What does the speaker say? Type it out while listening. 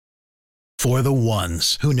For the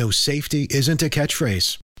ones who know safety isn't a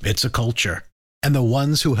catchphrase, it's a culture. And the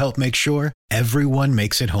ones who help make sure everyone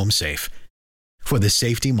makes it home safe. For the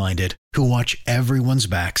safety-minded who watch everyone's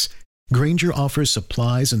backs, Grainger offers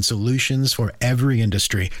supplies and solutions for every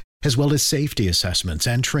industry, as well as safety assessments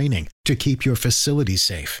and training to keep your facilities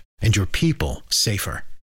safe and your people safer.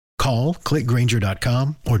 Call, click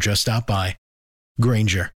Grainger.com, or just stop by.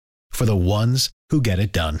 Grainger, for the ones who get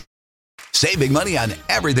it done. Save big money on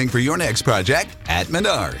everything for your next project at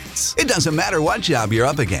Menards. It doesn't matter what job you're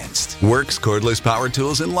up against. Works, cordless power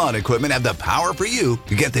tools, and lawn equipment have the power for you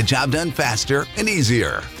to get the job done faster and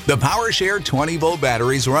easier. The PowerShare 20-volt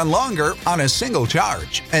batteries run longer on a single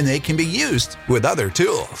charge, and they can be used with other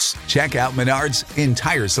tools. Check out Menards'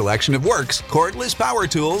 entire selection of Works, cordless power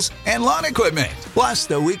tools, and lawn equipment. Plus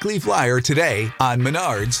the weekly flyer today on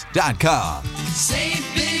Menards.com. Save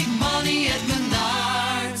big money at Menards.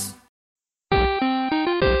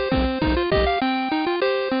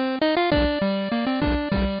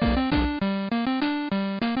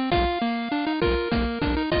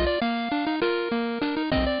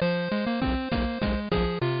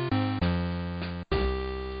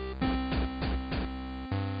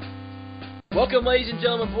 Welcome, ladies and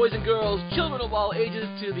gentlemen, boys and girls, children of all ages,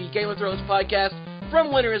 to the Game of Thrones podcast.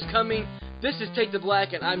 From Winter is Coming. This is Take the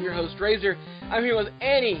Black, and I'm your host, Razor. I'm here with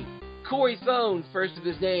Annie, Corey Thone, first of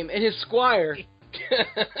his name, and his squire,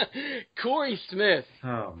 Corey Smith.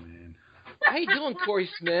 Oh, man. How you doing, Corey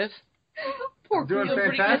Smith? I'm doing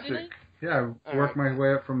fantastic. Yeah, I worked right. my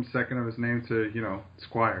way up from second of his name to,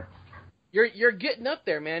 squire. You're getting up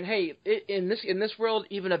there, man. Hey, in this world,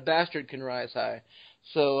 even a bastard can rise high.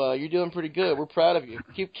 So you're doing pretty good. We're proud of you.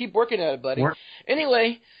 Keep working at it, buddy.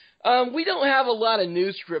 Anyway, we don't have a lot of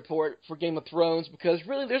news to report for Game of Thrones because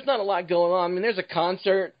really there's not a lot going on. I mean, there's a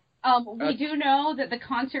concert. We do know that the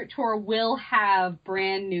concert tour will have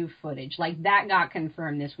brand new footage. Like, that got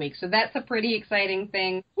confirmed this week. So that's a pretty exciting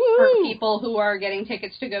thing for people who are getting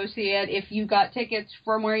tickets to go see it. If you got tickets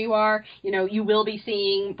from where you are, you will be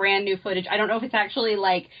seeing brand new footage. I don't know if it's actually,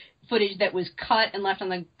 like, footage that was cut and left on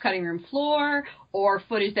the cutting room floor or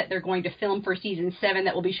footage that they're going to film for Season 7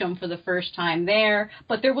 that will be shown for the first time there.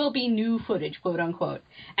 But there will be new footage, quote unquote.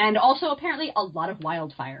 And also, apparently, a lot of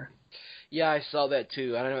wildfire. Yeah, I saw that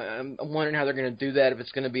too. I don't know. I'm wondering how they're going to do that. If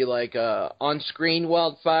it's going to be like on-screen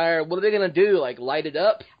wildfire, what are they going to do? Like light it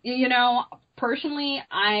up? Personally,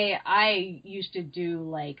 I used to do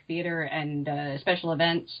like theater and special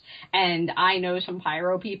events, and I know some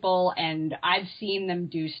pyro people, and I've seen them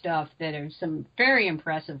do stuff that is some very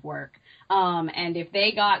impressive work. And if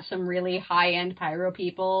they got some really high-end pyro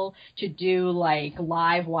people to do, like,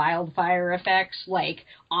 live wildfire effects, like,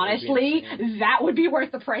 honestly, that would be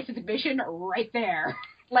worth the price of admission right there.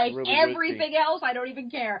 Like, really everything else, I don't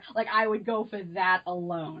even care. Like, I would go for that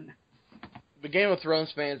alone. The Game of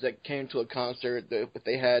Thrones fans that came to a concert, if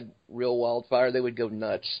they had real wildfire, they would go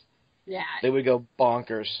nuts. Yeah. They would go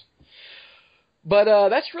bonkers. But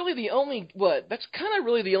that's really the only, that's kind of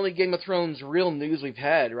really the only Game of Thrones real news we've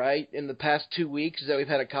had, right? In the past 2 weeks that we've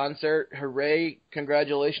had a concert. Hooray,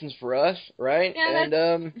 congratulations for us, right? Yeah,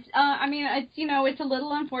 I mean, it's a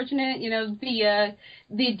little unfortunate.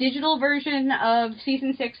 The digital version of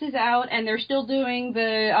Season 6 is out, and they're still doing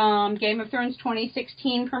the Game of Thrones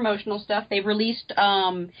 2016 promotional stuff. They've released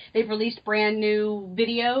brand new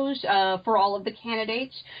videos for all of the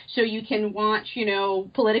candidates, so you can watch,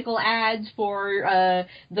 political ads for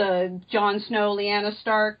the Jon Snow, Lyanna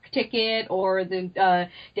Stark ticket, or the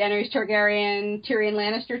Daenerys Targaryen, Tyrion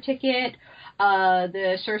Lannister ticket,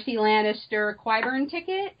 the Cersei Lannister, Qyburn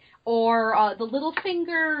ticket, or the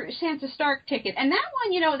Littlefinger, Sansa Stark ticket. And that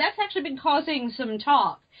one, that's actually been causing some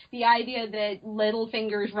talk. The idea that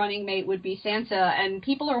Littlefinger's running mate would be Sansa, and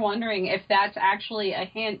people are wondering if that's actually a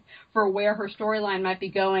hint for where her storyline might be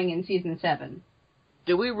going in Season 7.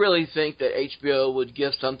 Do we really think that HBO would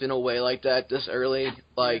give something away like that this early?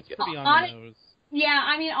 Like, yeah,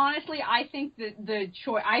 I mean, honestly, I think that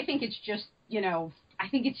I think it's just, I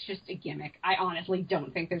think it's just a gimmick. I honestly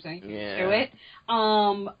don't think there's anything to it.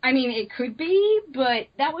 I mean, it could be, but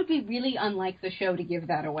that would be really unlike the show to give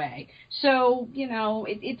that away. So,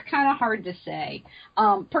 it's kind of hard to say.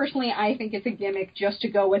 Personally, I think it's a gimmick just to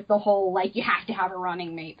go with the whole, like, you have to have a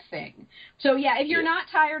running mate thing. So, yeah, if you're not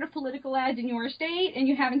tired of political ads in your state and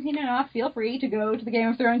you haven't seen enough, feel free to go to the Game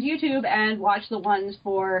of Thrones YouTube and watch the ones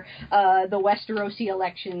for the Westerosi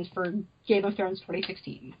elections for Game of Thrones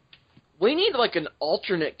 2016. We need, like, an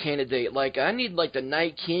alternate candidate. Like, I need, like, the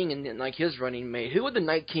Night King and, like, his running mate. Who would the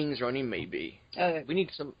Night King's running mate be? We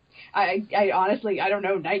need some... I honestly, I don't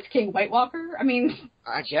know, Night King White Walker? I mean,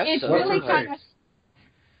 I guess it's so. really kind of...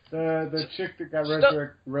 The chick that got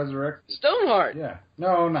resurrected. Stoneheart. Yeah.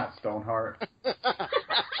 No, not Stoneheart.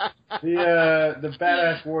 the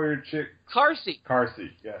badass warrior chick. Carsey.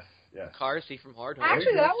 Yes. Carsey from Hardhome.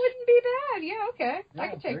 Actually, that wouldn't be bad. Yeah, okay. I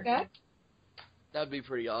could take that. That'd be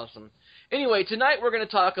pretty awesome. Anyway, tonight we're going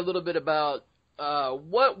to talk a little bit about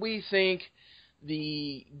what we think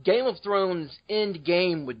the Game of Thrones end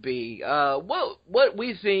game would be. What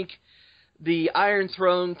we think the Iron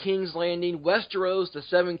Throne, King's Landing, Westeros, the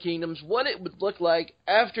Seven Kingdoms, what it would look like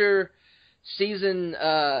after Season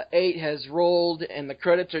 8 has rolled and the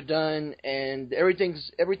credits are done and everything's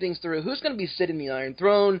through. Who's going to be sitting in the Iron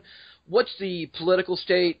Throne? What's the political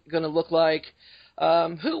state going to look like?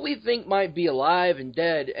 Who we think might be alive and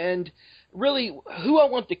dead? And really, who I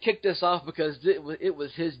want to kick this off, because it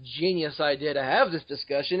was his genius idea to have this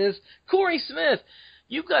discussion, is Corey Smith.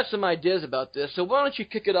 You've got some ideas about this, so why don't you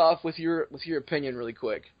kick it off with your opinion really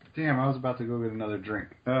quick? Damn, I was about to go get another drink.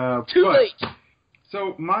 Too late.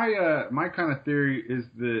 So my kind of theory is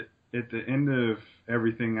that at the end of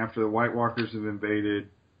everything, after the White Walkers have invaded,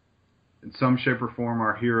 in some shape or form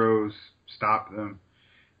our heroes stop them,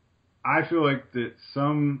 I feel like that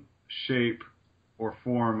some shape or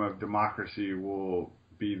form of democracy will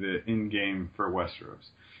be the end game for Westeros.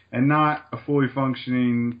 And not a fully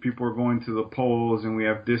functioning, people are going to the polls and we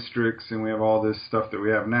have districts and we have all this stuff that we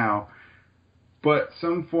have now, but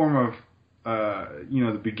some form of,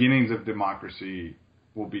 the beginnings of democracy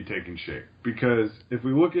will be taking shape. Because if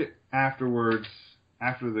we look at afterwards,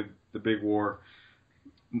 after the big war,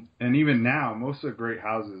 and even now, most of the great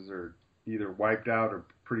houses are either wiped out or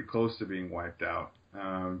pretty close to being wiped out.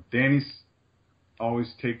 Dany's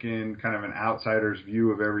always taken kind of an outsider's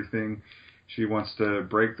view of everything. She wants to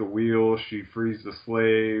break the wheel. She frees the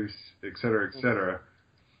slaves, et cetera, et cetera.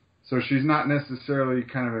 So she's not necessarily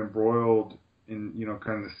kind of embroiled in,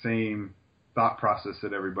 kind of the same thought process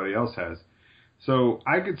that everybody else has. So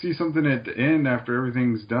I could see something at the end after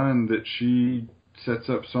everything's done that she sets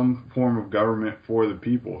up some form of government for the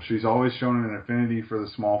people. She's always shown an affinity for the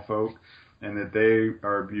small folk and that they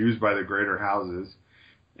are abused by the greater houses.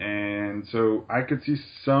 And so I could see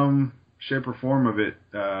some shape or form of it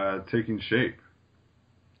taking shape.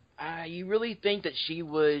 You really think that she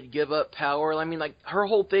would give up power? I mean, like, her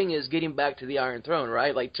whole thing is getting back to the Iron Throne,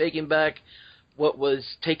 right? Like, taking back what was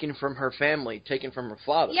taken from her family, taken from her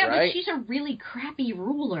father, yeah, right? Yeah, but she's a really crappy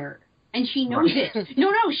ruler, and she knows it.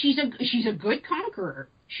 No, she's a good conqueror.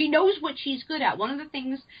 She knows what she's good at. One of the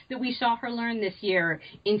things that we saw her learn this year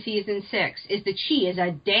in Season 6 is that she is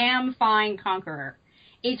a damn fine conqueror.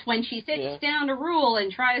 It's when she sits down to rule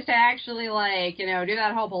and tries to actually, do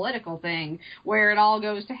that whole political thing where it all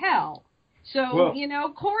goes to hell. So,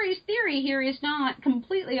 Corey's theory here is not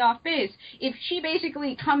completely off base. If she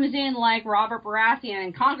basically comes in like Robert Baratheon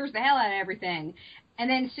and conquers the hell out of everything, and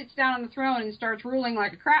then sits down on the throne and starts ruling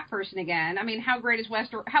like a crap person again, I mean, how great is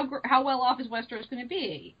Westeros? How well off is Westeros going to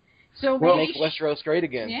be? So make Westeros great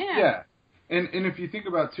again. Yeah. And if you think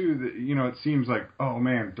about, too, that, it seems like, oh,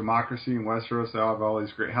 man, democracy in Westeros, they all have all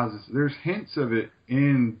these great houses. There's hints of it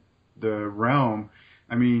in the realm.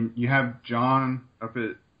 I mean, you have Jon up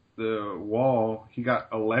at the Wall. He got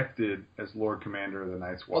elected as Lord Commander of the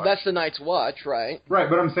Night's Watch. Well, that's the Night's Watch, right? Right,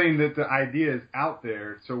 but I'm saying that the idea is out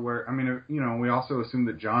there. So we also assume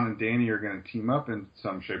that Jon and Dany are going to team up in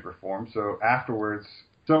some shape or form. So afterwards...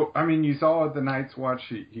 So, I mean, you saw at the Night's Watch,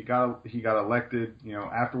 he got elected.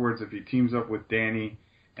 Afterwards, if he teams up with Dany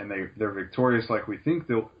and they're victorious like we think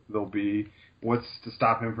they'll be, what's to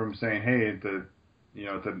stop him from saying, hey, at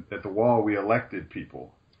the Wall we elected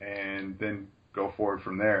people, and then go forward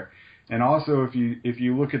from there. And also, if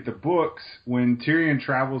you look at the books, when Tyrion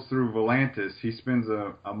travels through Volantis, he spends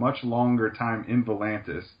a much longer time in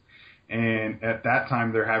Volantis, and at that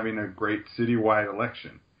time they're having a great citywide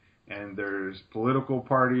election. And there's political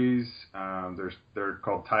parties, they're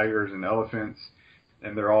called tigers and elephants,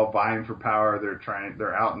 and they're all vying for power.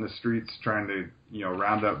 They're out in the streets trying to,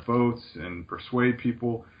 round up votes and persuade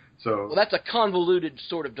people. So that's a convoluted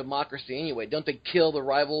sort of democracy anyway. Don't they kill the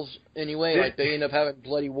rivals anyway? They end up having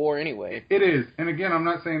bloody war anyway. It is. And again, I'm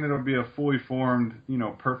not saying that it'll be a fully formed,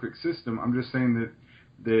 perfect system. I'm just saying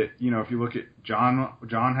that if you look at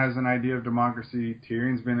Jon has an idea of democracy.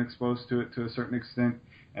 Tyrion's been exposed to it to a certain extent.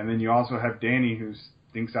 And then you also have Dany, who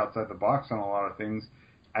thinks outside the box on a lot of things.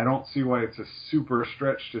 I don't see why it's a super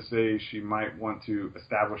stretch to say she might want to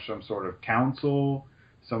establish some sort of council,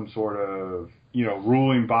 some sort of,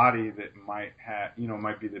 ruling body that might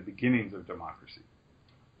be the beginnings of democracy.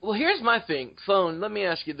 Well, here's my thing. Phone, let me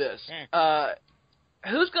ask you this.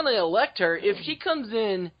 Who's going to elect her if she comes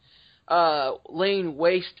in laying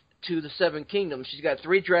waste to the Seven Kingdoms? She's got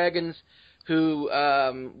 3 dragons. who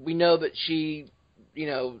we know that she,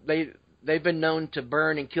 they've been known to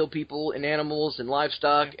burn and kill people and animals and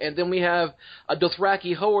livestock. And then we have a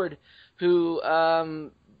Dothraki horde who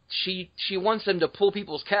she wants them to pull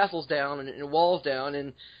people's castles down and walls down,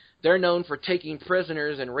 and they're known for taking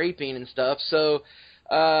prisoners and raping and stuff. So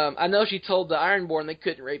I know she told the Ironborn they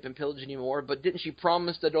couldn't rape and pillage anymore, but didn't she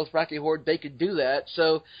promise the Dothraki horde they could do that?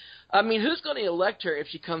 So, I mean, who's going to elect her if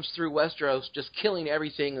she comes through Westeros just killing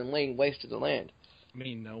everything and laying waste to the land? I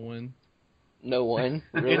mean, no one. No one,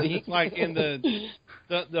 really? It's like in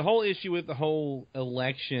the whole issue with the whole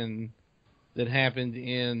election that happened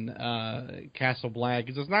in Castle Black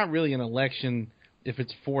is it's not really an election if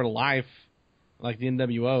it's for life, like the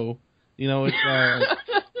NWO. It's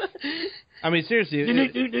I mean, seriously.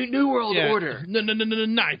 New World Order. No,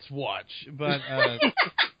 Night's Watch. But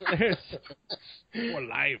there's for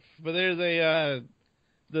life. But there's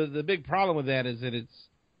the big problem with that is that it's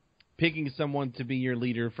picking someone to be your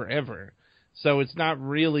leader forever. So it's not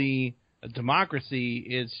really a democracy.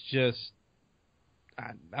 It's just,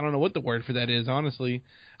 I don't know what the word for that is, honestly.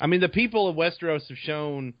 I mean, the people of Westeros have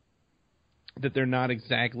shown that they're not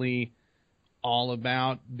exactly all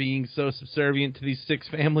about being so subservient to these 6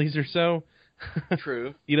 families or so.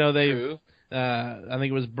 True. True. I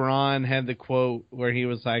think it was Bronn had the quote where he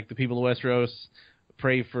was like, the people of Westeros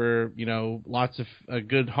pray for, lots of a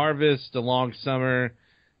good harvest, a long summer,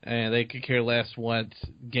 and they could care less what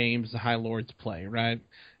games the High Lords play, right?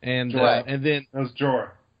 And right. And then that was Jorah.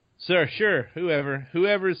 Sure,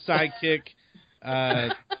 whoever's sidekick.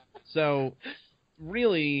 So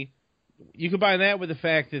really, you combine that with the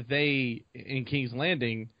fact that they in King's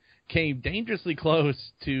Landing came dangerously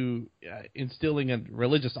close to instilling a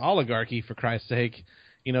religious oligarchy. For Christ's sake,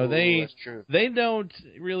 that's true. They don't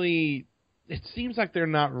really. It seems like they're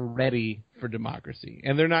not ready for democracy,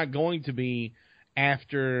 and they're not going to be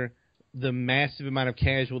after the massive amount of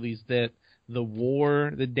casualties that the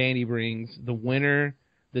war that Dany brings, the winter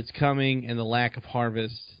that's coming, and the lack of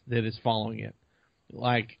harvest that is following it.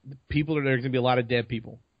 Like, there's going to be a lot of dead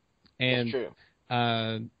people. And that's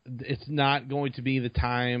true. It's not going to be the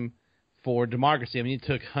time for democracy. I mean, it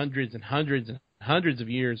took hundreds and hundreds and hundreds of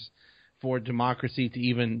years for democracy to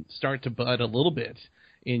even start to bud a little bit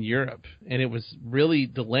in Europe. And it was really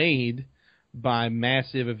delayed by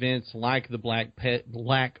massive events like the Black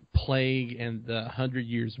Plague and the 100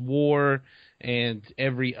 Years' War and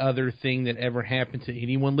every other thing that ever happened to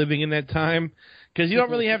anyone living in that time. Because you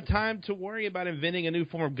don't really have time to worry about inventing a new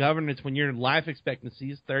form of governance when your life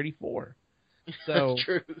expectancy is 34. So that's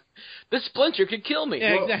true. This splinter could kill me.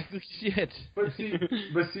 Yeah, exactly. Shit. But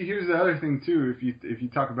see, here's the other thing too. If you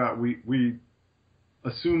talk about we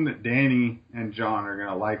assume that Dany and Jon are going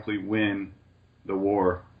to likely win the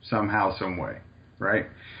war somehow, some way, right?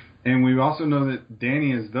 And we also know that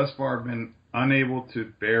Dany has thus far been unable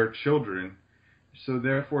to bear children, so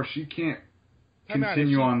therefore she can't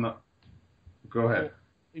continue on the. Go ahead.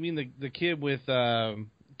 You mean the kid with Khal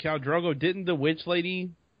Drogo? Didn't the witch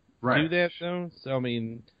lady do that though? So I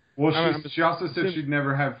mean, well, she also said she'd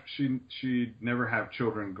never have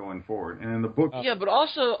children going forward, and in the book. Yeah, but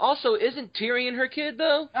also isn't Tyrion her kid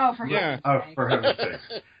though? Oh, for heaven's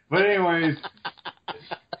sake. But anyways,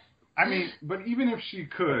 I mean, but even if she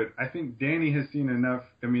could, I think Dany has seen enough.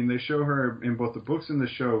 I mean, they show her in both the books and the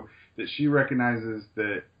show that she recognizes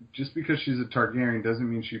that just because she's a Targaryen doesn't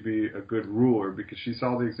mean she'd be a good ruler, because she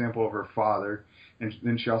saw the example of her father, and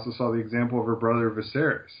then she also saw the example of her brother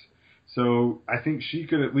Viserys. So I think she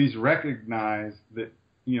could at least recognize that,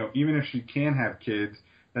 even if she can have kids,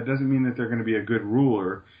 that doesn't mean that they're going to be a good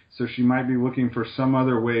ruler. So she might be looking for some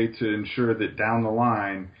other way to ensure that down the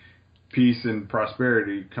line, peace and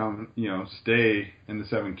prosperity stay in the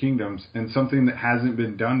Seven Kingdoms, and something that hasn't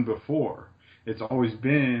been done before. It's always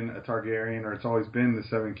been a Targaryen, or it's always been the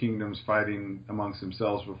Seven Kingdoms fighting amongst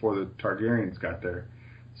themselves before the Targaryens got there.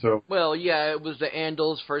 So, well, yeah, it was the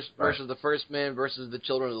Andals versus the First Men versus the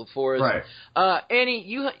Children of the Forest. Right. Annie,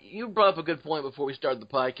 you brought up a good point before we started the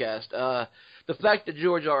podcast. The fact that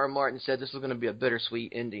George R.R. Martin said this was going to be a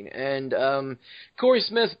bittersweet ending. And Corey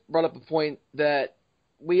Smith brought up a point that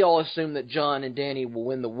we all assume that Jon and Dany will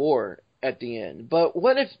win the war at the end. But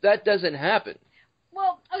what if that doesn't happen?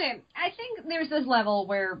 Well, okay, I think there's this level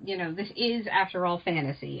where, this is, after all,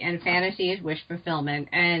 fantasy, and fantasy is wish fulfillment,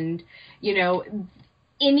 and,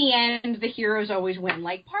 in the end, the heroes always win.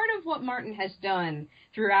 Like, part of what Martin has done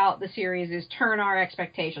throughout the series is turn our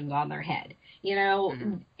expectations on their head.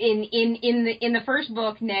 In the first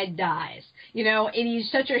book, Ned dies. It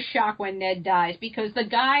is such a shock when Ned dies, because the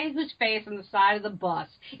guy whose face on the side of the bus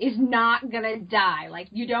is not going to die. Like,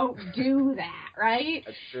 you don't do that, right?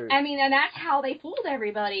 That's true. I mean, and that's how they fooled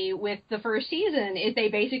everybody with the first season, is they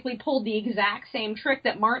basically pulled the exact same trick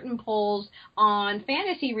that Martin pulls on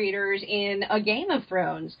fantasy readers in A Game of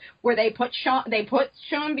Thrones, where they put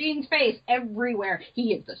Sean Bean's face everywhere.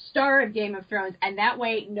 He is the star of Game of Thrones, and that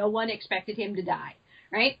way no one expected him to die,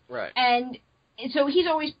 right? Right. And so he's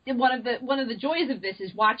always one of the joys of this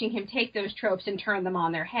is watching him take those tropes and turn them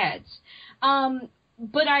on their heads.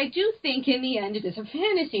 But I do think in the end it is a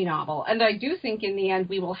fantasy novel, and I do think in the end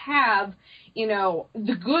we will have,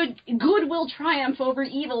 the good will triumph over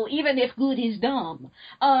evil, even if good is dumb.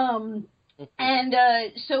 And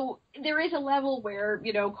so there is a level where,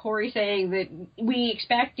 Corey saying that we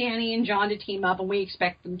expect Danny and John to team up and we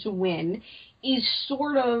expect them to win is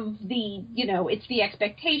sort of the, it's the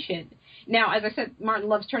expectation. Now, as I said, Martin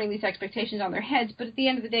loves turning these expectations on their heads, but at the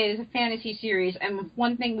end of the day, it is a fantasy series, and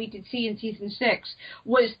one thing we did see in Season 6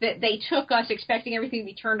 was that they took us expecting everything to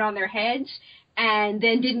be turned on their heads and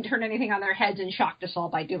then didn't turn anything on their heads and shocked us all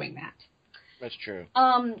by doing that. That's true.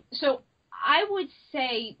 So I would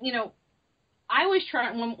say, I was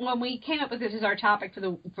trying, when we came up with this as our topic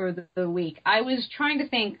for the week, I was trying to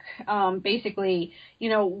think, basically,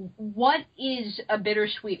 what is a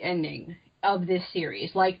bittersweet ending of this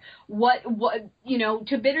series? Like, what,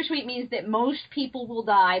 to bittersweet means that most people will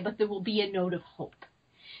die, but there will be a note of hope.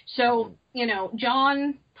 So,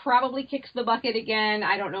 John probably kicks the bucket again.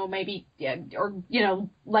 I don't know, maybe, or,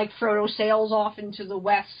 like Frodo sails off into the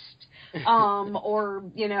west, or,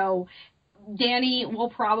 Danny will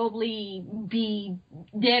probably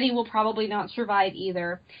not survive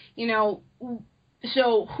either.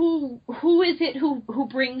 So who is it who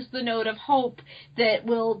brings the note of hope that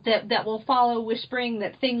will follow whispering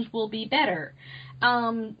that things will be better?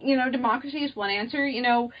 Democracy is one answer.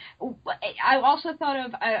 I also thought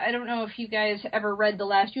of, I don't know if you guys ever read The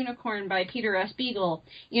Last Unicorn by Peter S. Beagle.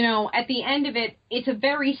 At the end of it, it's a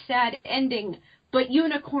very sad ending, but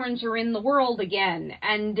unicorns are in the world again.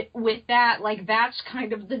 And with that, that's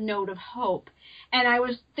kind of the note of hope. And I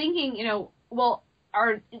was thinking,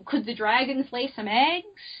 could the dragons lay some eggs?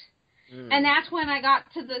 And that's when I got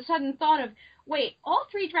to the sudden thought of, wait, all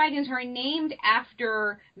 3 dragons are named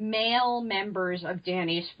after male members of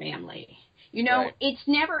Danny's family. Right. It's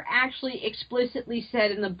never actually explicitly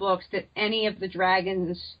said in the books that any of the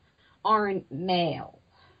dragons aren't male.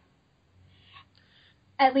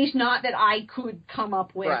 At least not that I could come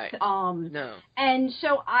up with. Right. No. And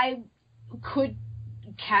so I could...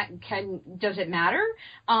 does it matter?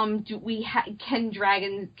 Can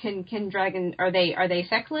dragons are they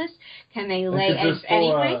sexless? Can they lay eggs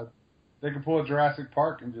anyway? They could pull a Jurassic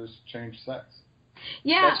Park and just change sex.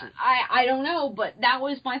 Yeah, I don't know, but that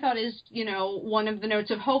was my thought is, one of the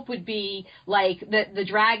notes of hope would be, that the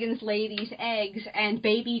dragons lay these eggs and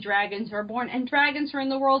baby dragons are born and dragons are in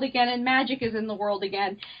the world again and magic is in the world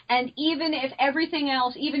again. And even if everything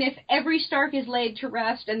else, even if every Stark is laid to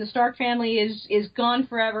rest and the Stark family is gone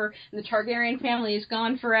forever and the Targaryen family is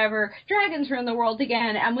gone forever, dragons are in the world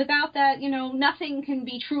again. And without that, nothing can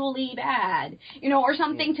be truly bad, or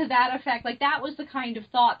something to that effect. That was the kind of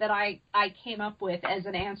thought that I came up with as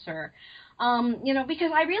an answer.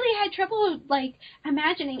 Because I really had trouble,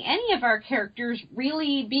 imagining any of our characters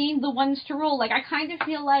really being the ones to rule. I kind of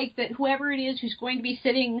feel like that whoever it is who's going to be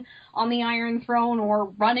sitting on the Iron Throne or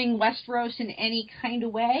running Westeros in any kind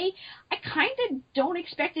of way, I kind of don't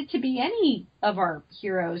expect it to be any of our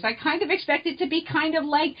heroes. I kind of expect it to be kind of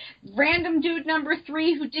like random dude number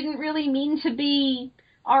 3 who didn't really mean to be,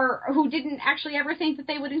 or who didn't actually ever think that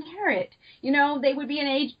they would inherit. They would be an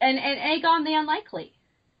Aegon the Unlikely.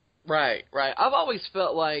 Right. I've always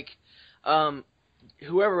felt like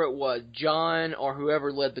whoever it was, John or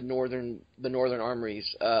whoever led the northern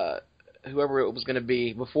armories, whoever it was going to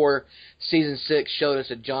be, before Season 6 showed us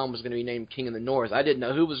that John was going to be named King of the North, I didn't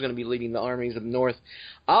know who was going to be leading the armies of the North.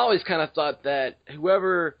 I always kind of thought that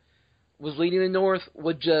whoever was leading the North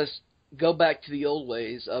would just go back to the old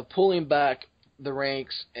ways of pulling back the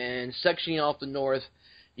ranks and sectioning off the North.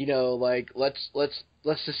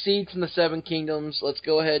 Let's secede from the 7 kingdoms. Let's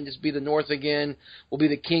go ahead and just be the North again. We'll be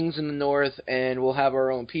the kings in the North, and we'll have our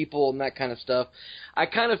own people and that kind of stuff. I've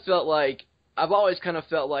always kind of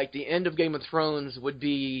felt like the end of Game of Thrones would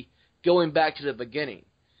be going back to the beginning,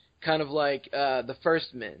 kind of like the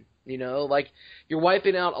First Men. You're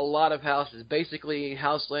wiping out a lot of houses. Basically,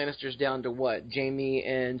 House Lannister's down to what? Jaime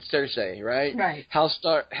and Cersei, right? Right. House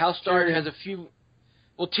Stark has a few.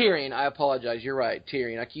 Well, Tyrion. I apologize. You're right,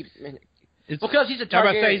 Tyrion. It's because he's a I'm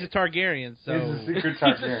about to say Targaryen. he's a Targaryen. So He's a secret He's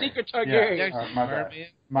Targaryen. a secret Targaryen. Yeah. My bad.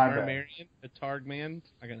 My bad. Targaryen, a Targman.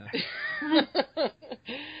 I got nothing.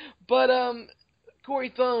 But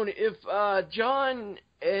Corey Thone, if Jon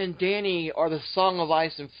and Dany are the Song of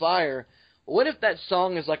Ice and Fire, what if that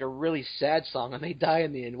song is like a really sad song and they die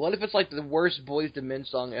in the end? What if it's like the worst Boys to Men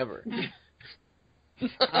song ever?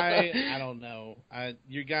 I don't know.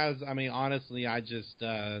 You guys, I mean, honestly, I just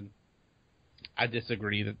I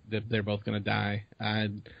disagree that they're both going to die.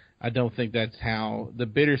 I don't think that's how the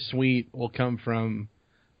bittersweet will come from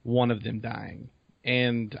one of them dying.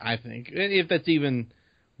 And I think if that's even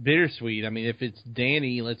bittersweet, I mean, if it's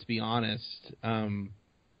Dany, let's be honest. I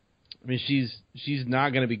mean, she's not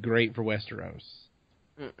going to be great for Westeros.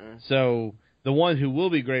 Mm-mm. So the one who will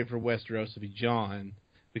be great for Westeros will be Jon,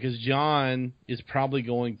 because Jon is probably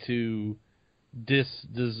going to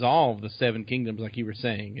dissolve the Seven Kingdoms, like you were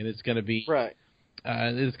saying, and it's going to be right.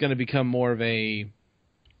 It's going to become more of a,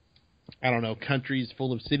 I don't know, countries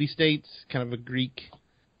full of city-states, kind of a Greek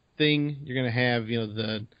thing. You're going to have, you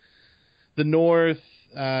know, the North,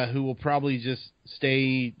 who will probably just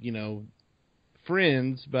stay, you know,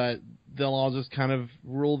 friends, but they'll all just kind of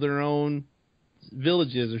rule their own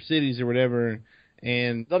villages or cities or whatever.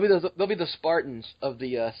 And they'll be the Spartans of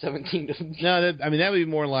the Seven Kingdoms. No, that would be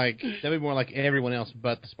more like everyone else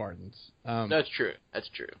but the Spartans. That's true. That's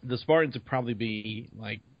true. The Spartans would probably be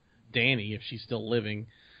like Dany if she's still living.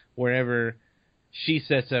 Wherever she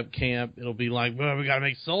sets up camp, it'll be like, well, we got to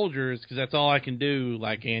make soldiers because that's all I can do,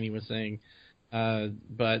 like Annie was saying.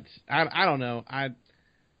 But I don't know.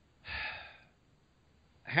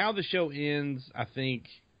 How the show ends, I think,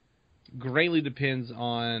 greatly depends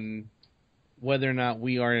on whether or not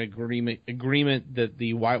we are in agreement that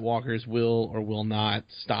the White Walkers will or will not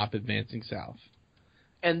stop advancing south.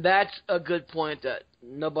 And that's a good point that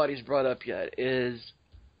nobody's brought up yet, is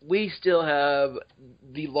we still have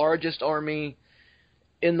the largest army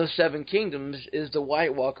in the Seven Kingdoms is the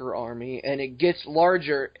White Walker army, and it gets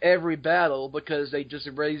larger every battle because they just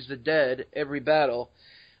raise the dead every battle.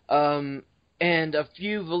 And a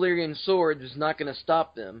few Valyrian swords is not going to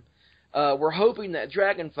stop them. We're hoping that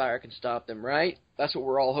Dragonfire can stop them, right? That's what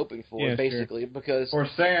we're all hoping for, yeah, basically, sure. because or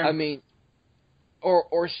Sam. I mean,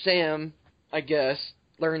 or Sam, I guess,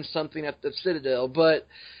 learns something at the Citadel. But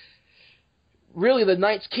really, the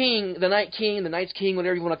Night King,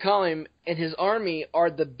 whatever you want to call him, and his army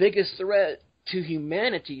are the biggest threat to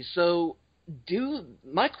humanity. So,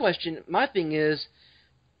 my thing is,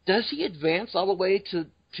 does he advance all the way to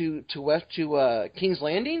King's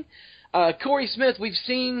Landing? Corey Smith, we've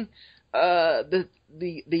seen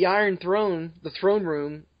the Iron Throne, the throne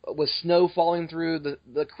room, with snow falling through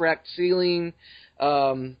the cracked ceiling,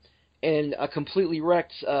 and a completely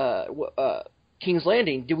wrecked King's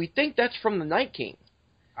Landing. Do we think that's from the Night King?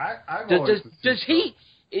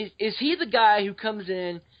 Is he the guy who comes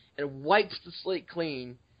in and wipes the slate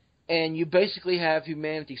clean, and you basically have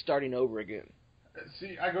humanity starting over again?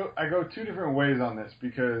 See, I go two different ways on this,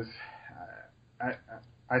 because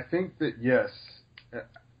I think that yes,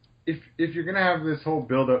 if you're gonna have this whole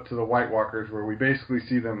build up to the White Walkers, where we basically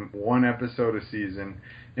see them one episode a season,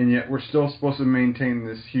 and yet we're still supposed to maintain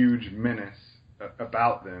this huge menace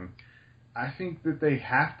about them, I think that they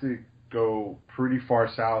have to go pretty far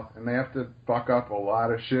south, and they have to buck up a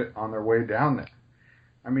lot of shit on their way down there.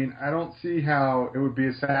 I mean, I don't see how it would be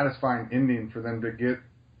a satisfying ending for them to get,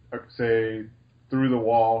 say, through the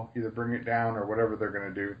wall, either bring it down or whatever they're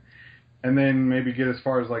going to do, and then maybe get as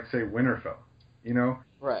far as, like, say, Winterfell, you know?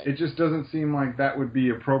 Right. It just doesn't seem like that would be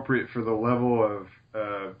appropriate for the level of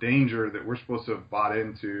danger that we're supposed to have bought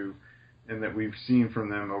into and that we've seen from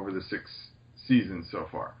them over the 6 seasons so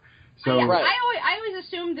far. So right. I always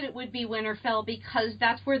assumed that it would be Winterfell because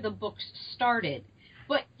that's where the books started.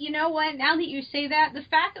 But you know what? Now that you say that, the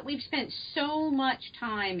fact that we've spent so much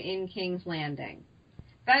time in King's Landing,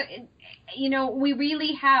 that, you know,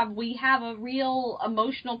 we have a real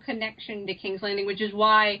emotional connection to King's Landing, which is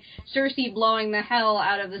why Cersei blowing the hell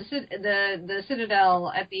out of the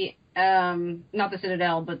Citadel at the not the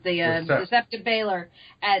Citadel, but the Sept of Baelor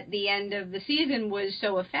at the end of the season was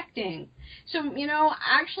so affecting. So, you know,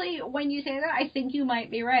 actually, when you say that, I think you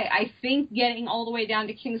might be right. I think getting all the way down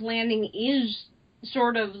to King's Landing is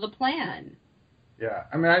sort of the plan. Yeah,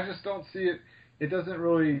 I mean, I just don't see it. It doesn't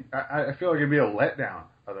really. I feel like it'd be a letdown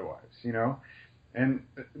otherwise, you know.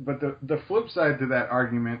 But the flip side to that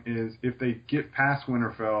argument is if they get past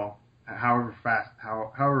Winterfell, however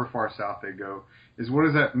far south they go, is what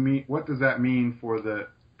does that mean? What does that mean for the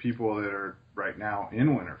people that are right now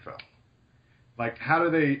in Winterfell? Like,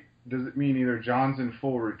 does it mean either Jon's in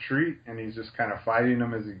full retreat and he's just kind of fighting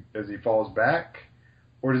them as he falls back,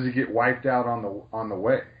 or does he get wiped out on the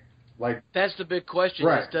way? Like, that's the big question.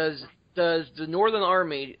 Right. Is does the Northern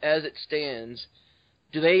Army, as it stands,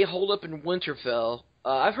 do they hold up in Winterfell?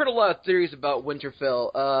 I've heard a lot of theories about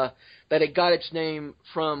Winterfell, that it got its name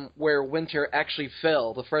from where winter actually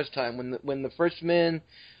fell the first time when the first men,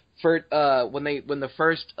 when the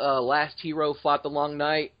first last hero fought the Long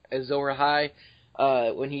Night, Azor Ahai,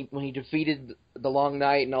 when he defeated the Long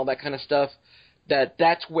Night and all that kind of stuff,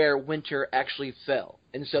 that's where winter actually fell,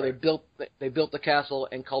 and so they built the castle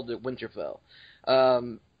and called it Winterfell.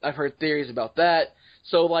 I've heard theories about that.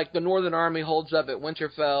 So, like, the Northern Army holds up at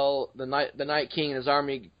Winterfell, the Night King and his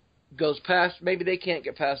army goes past. Maybe they can't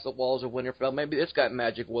get past the walls of Winterfell. Maybe it's got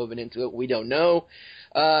magic woven into it. We don't know.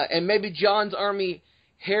 And maybe Jon's army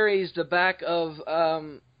harries the back of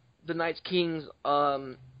the Night King's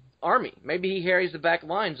army. Maybe he harries the back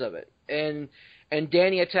lines of it, and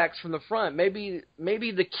Dany attacks from the front. Maybe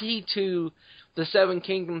the key to the Seven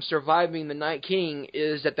Kingdoms surviving the Night King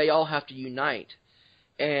is that they all have to unite,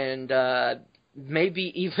 and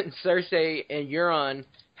maybe even Cersei and Euron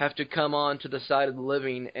have to come on to the side of the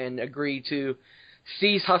living and agree to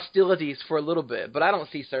cease hostilities for a little bit. But I don't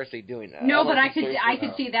see Cersei doing that. No, but I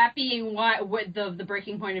could see that being what the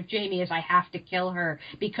breaking point of Jaime is. I have to kill her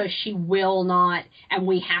because she will not, and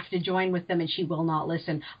we have to join with them, and she will not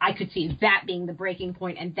listen. I could see that being the breaking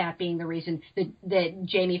point, and that being the reason that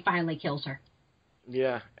Jaime finally kills her.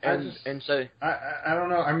 Yeah, and so I don't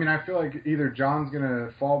know. I mean, I feel like either Jon's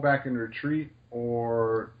gonna fall back and retreat,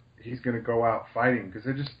 or he's gonna go out fighting. Because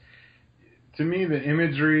it just, to me, the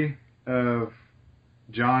imagery of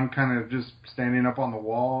Jon kind of just standing up on the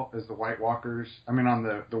wall as the White Walkers, on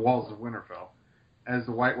the walls of Winterfell, as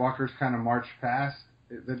the White Walkers kind of march past,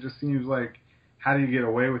 that just seems like, how do you get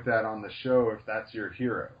away with that on the show if that's your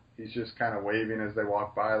hero? He's just kind of waving as they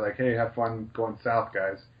walk by, like, hey, have fun going south,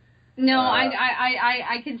 guys. No,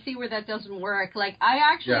 I can see where that doesn't work. Like, I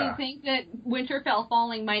actually think that Winterfell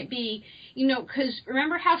falling might be, because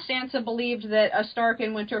remember how Sansa believed that a Stark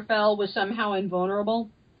in Winterfell was somehow invulnerable?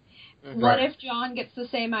 Mm-hmm. What if Jon gets the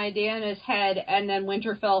same idea in his head and then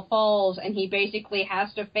Winterfell falls and he basically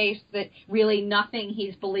has to face that really nothing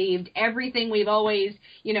he's believed, everything we've always,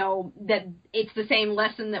 that it's the same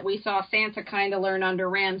lesson that we saw Sansa kind of learn under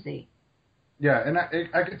Ramsay. Yeah, and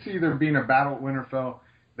I could see there being a battle at Winterfell,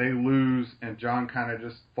 they lose, and Jon kind of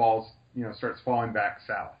just falls, starts falling back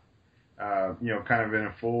south, kind of in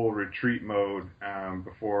a full retreat mode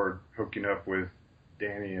before hooking up with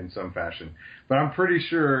Dany in some fashion. But I'm pretty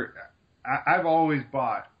sure, I've always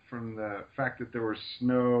bought from the fact that there was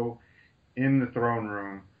snow in the throne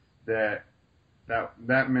room that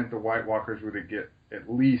meant the White Walkers would get at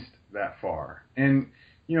least that far. And,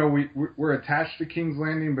 we're attached to King's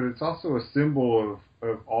Landing, but it's also a symbol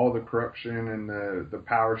of all the corruption and the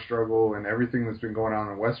power struggle and everything that's been going on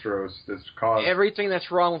in Westeros that's caused... Everything that's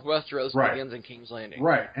wrong with Westeros begins in King's Landing.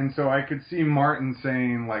 Right, and so I could see Martin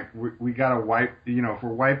saying, like, we got to wipe, if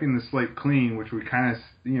we're wiping the slate clean, which we kind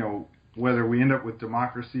of, whether we end up with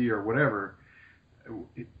democracy or whatever,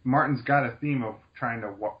 Martin's got a theme of trying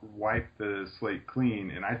to wipe the slate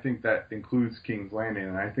clean, and I think that includes King's Landing,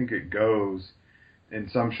 and I think it goes in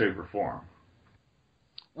some shape or form.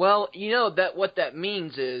 Well, what that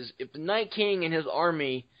means is if the Night King and his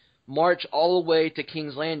army march all the way to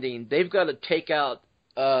King's Landing, they've got to take out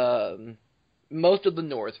most of the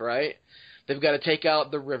north, right? They've got to take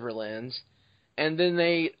out the Riverlands, and then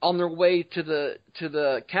they, on their way to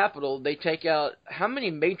the capital, they take out how many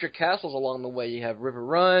major castles along the way? You have River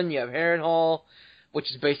Run, you have Harrenhal, which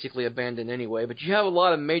is basically abandoned anyway, but you have a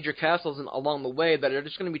lot of major castles along the way that are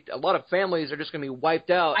just going to be, a lot of families are just going to be wiped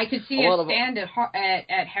out. I could see a stand at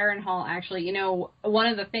Harrenhal, actually. One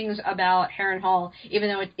of the things about Harrenhal, even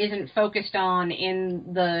though it isn't focused on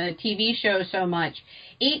in the TV show so much,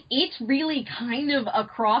 it's really kind of a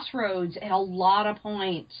crossroads at a lot of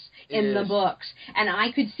points in the books. And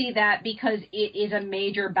I could see that because it is a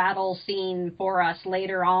major battle scene for us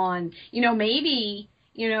later on. Maybe...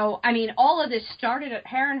 all of this started at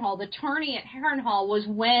Harrenhal. The tourney at Harrenhal was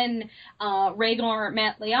when Rhaegar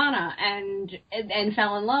met Lyanna and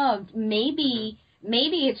fell in love. Maybe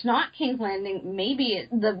it's not King's Landing. Maybe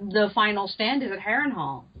the final stand is at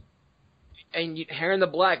Harrenhal. And Harren the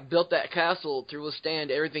Black built that castle to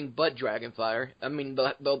withstand everything but Dragonfire. I mean,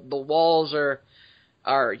 the walls are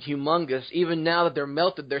humongous. Even now that they're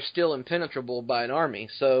melted, they're still impenetrable by an army.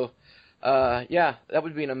 So... that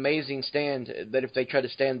would be an amazing stand that if they try to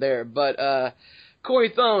stand there. But,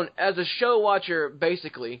 Corey Thone, as a show watcher,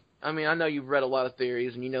 basically, I mean, I know you've read a lot of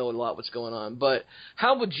theories and you know a lot what's going on, but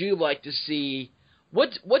how would you like to see,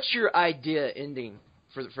 what's your idea ending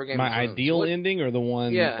for Game of Thrones? My ideal ending or the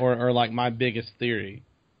one, or like my biggest theory?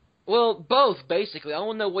 Well, both basically. I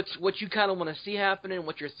want to know what you kind of want to see happen and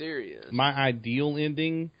what your theory is. My ideal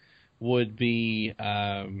ending would be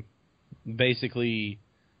basically,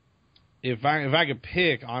 if I could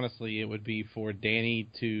pick, honestly, it would be for Dany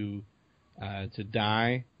to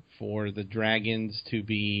die, for the dragons to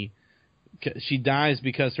be. She dies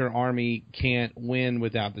because her army can't win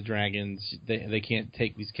without the dragons. They can't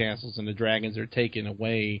take these castles, and the dragons are taken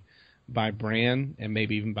away by Bran and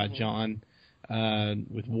maybe even by Jon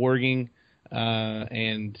with warging or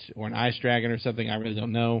an ice dragon or something. I really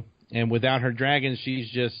don't know. And without her dragons, she's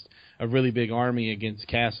just a really big army against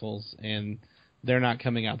castles, and they're not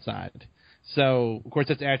coming outside. So, of course,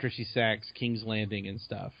 that's after she sacks King's Landing and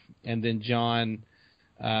stuff. And then Jon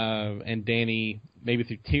and Dany, maybe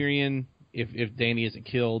through Tyrion, if Dany isn't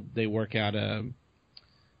killed, they work out through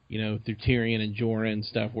Tyrion and Jorah and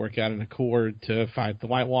stuff, work out an accord to fight the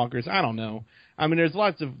White Walkers. I don't know. I mean, there's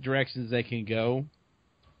lots of directions they can go,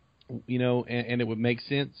 and it would make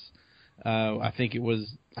sense. I think it was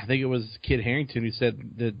Kit Harington who said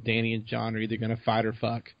that Dany and Jon are either going to fight or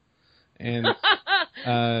fuck. And,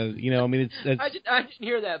 I mean, I didn't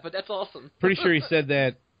hear that, but that's awesome. Pretty sure he said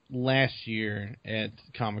that last year at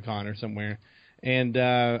Comic-Con or somewhere. And,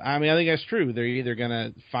 I think that's true. They're either going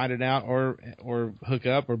to fight it out or hook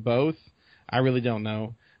up or both. I really don't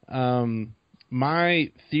know.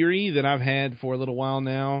 My theory that I've had for a little while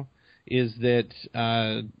now is that,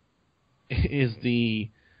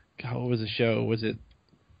 what was the show? Was it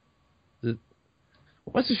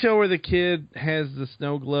what's the show where the kid has the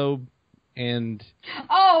snow globe and...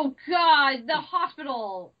 Oh, God, the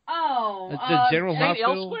hospital. Oh. The General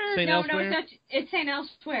Hospital? St. Elsewhere? It's St.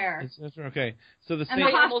 Elsewhere. Okay. So the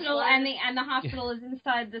hospital and the hospital is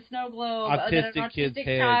inside the snow globe that an kid's autistic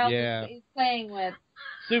head, child yeah. is playing with.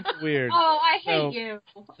 Super weird. Oh, I hate you.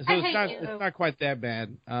 It's not quite that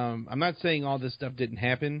bad. I'm not saying all this stuff didn't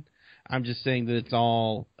happen. I'm just saying that it's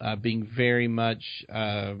all being very much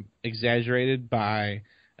exaggerated by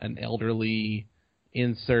an elderly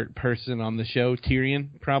insert person on the show,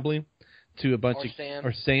 Tyrion, probably, to a bunch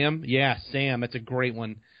or Sam. Yeah, Sam. That's a great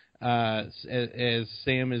one. As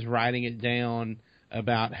Sam is writing it down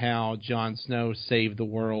about how Jon Snow saved the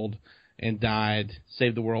world and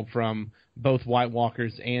saved the world from both White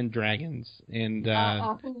Walkers and dragons. And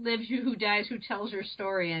who lives, who dies, who tells your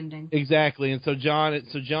story ending. Exactly. And so Jon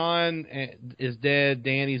is dead,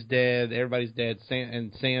 Dany's dead, everybody's dead,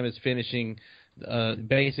 and Sam is finishing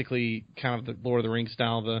basically kind of the Lord of the Rings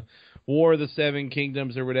style, the War of the Seven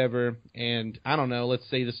Kingdoms or whatever. And I don't know, let's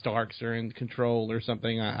say the Starks are in control or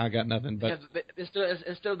something. I got nothing. But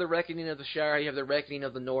instead of the reckoning of the Shire, you have the reckoning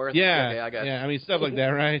of the North. Yeah, okay, I got yeah. I mean, stuff like that,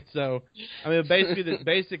 right? So, I mean,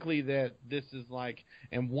 basically that this is like,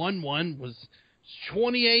 and one was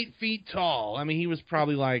 28 feet tall. I mean, he was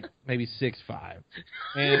probably like maybe 6'5",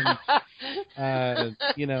 and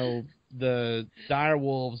the dire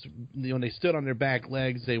wolves, when they stood on their back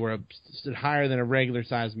legs, they stood higher than a regular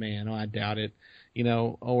sized man. Oh, I doubt it.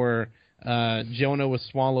 Or Jonah was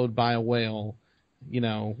swallowed by a whale.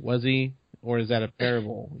 Was he? Or is that a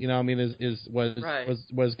parable?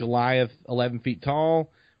 Was Goliath 11 feet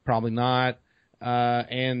tall? Probably not.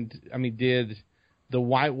 And I mean, did the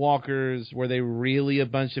White Walkers, were they really a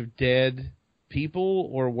bunch of dead people,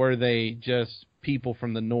 or were they just people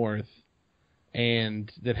from the north and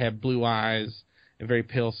that have blue eyes and very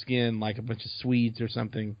pale skin, like a bunch of Swedes or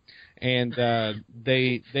something, and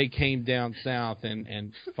they came down south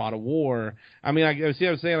and fought a war? I mean, I was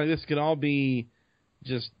saying, like, this could all be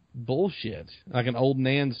just bullshit, like an old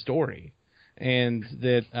Nan story, and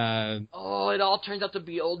that it all turns out to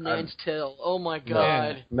be old Nan's tale. Oh my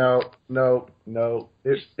God! No.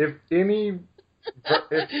 If any,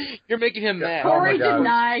 you're making him mad. Corey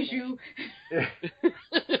denies you.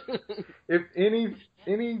 If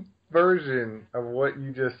any version of what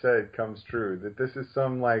you just said comes true, that this is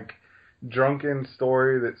some like drunken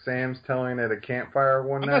story that Sam's telling at a campfire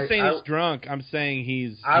one night. I'm not saying he's drunk. I'm saying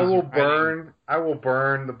he's I will burn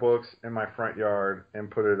the books in my front yard and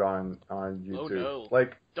put it on YouTube. Oh no!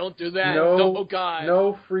 Like, don't do that. No, oh God!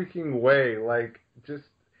 No freaking way! Like, just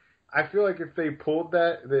I feel like if they pulled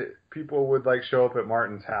that people would like show up at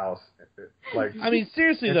Martin's house. Like, I mean,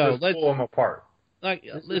 seriously though, let's pull them apart. Like,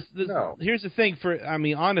 here's the thing.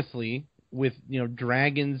 Honestly, with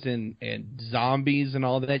dragons and zombies and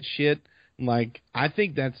all that shit, like, I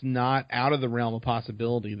think that's not out of the realm of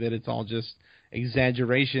possibility, that it's all just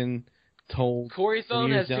exaggeration told. Corey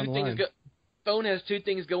Phone has two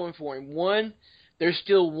things going for him. One, there's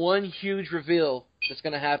still one huge reveal that's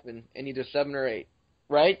going to happen in either 7 or 8,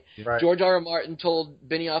 right? George R. R. Martin told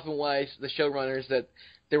Benioff and Weiss, the showrunners, that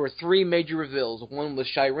there were 3 major reveals. One was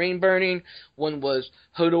Shireen burning, one was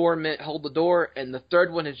Hodor meant hold the door, and the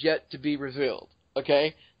third one is yet to be revealed.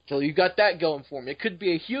 Okay? So you got that going for me. It could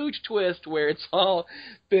be a huge twist where it's all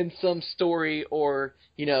been some story, or,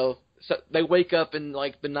 you know, so they wake up in,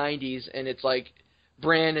 like, the 90s, and it's like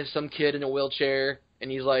Bran is some kid in a wheelchair, and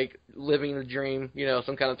he's, like, living the dream, you know,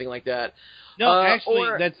 some kind of thing like that. No, actually,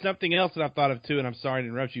 that's something else that I thought of, too, and I'm sorry to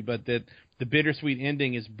interrupt you, but that the bittersweet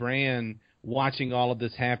ending is Bran watching all of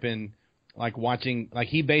this happen, like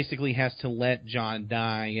he basically has to let Jon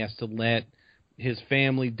die. He has to let his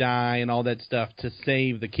family die and all that stuff to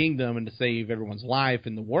save the kingdom and to save everyone's life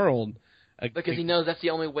in the world. Because he knows that's the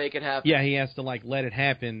only way it could happen. Yeah, he has to, like, let it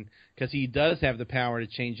happen because he does have the power to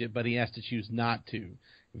change it, but he has to choose not to.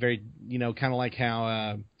 Very, you know, kind of like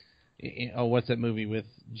how, what's that movie with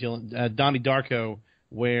Donnie Darko,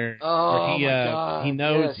 where he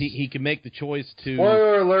knows he can make the choice to.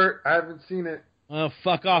 Spoiler alert! I haven't seen it. Oh,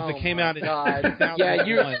 fuck off! It came out in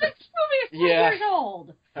 2001. This movie is 4 years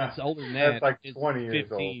old. It's older than that. That's like it's 20 years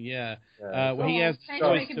 15, old. yeah. Well, he has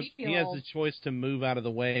the choice to move out of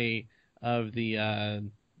the way of the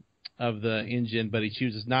engine, but he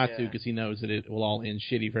chooses not to because he knows that it will all end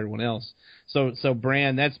shitty for everyone else. So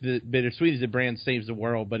Bran, that's bittersweet, is that Bran saves the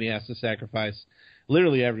world, but he has to sacrifice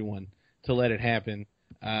literally everyone to let it happen.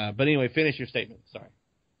 But anyway, finish your statement. Sorry.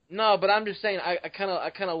 No, but I'm just saying I kind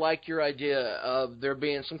of like your idea of there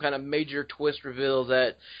being some kind of major twist reveal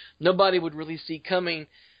that nobody would really see coming.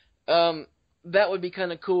 That would be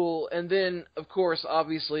kind of cool. And then, of course,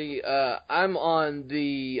 obviously, I'm on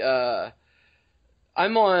the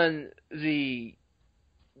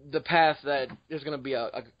path that there's going to be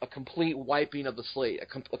a complete wiping of the slate,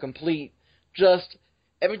 a complete just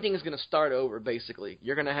everything is going to start over. Basically,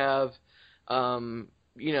 you're going to have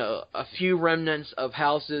you know, a few remnants of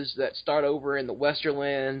houses that start over in the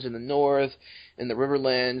Westerlands, in the North, in the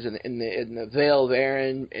Riverlands, and in the Vale of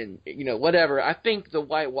Arryn, and, you know, whatever. I think the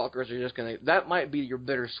White Walkers are just going to... That might be your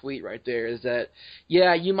bittersweet right there, is that,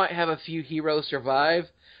 yeah, you might have a few heroes survive,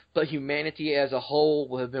 but humanity as a whole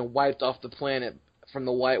will have been wiped off the planet from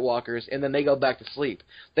the White Walkers, and then they go back to sleep.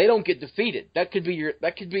 They don't get defeated. That could be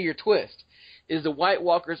your twist, is the White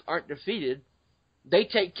Walkers aren't defeated. They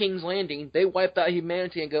take King's Landing, they wipe out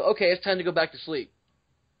humanity and go, okay, it's time to go back to sleep.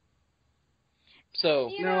 So,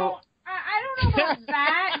 you know, I don't know about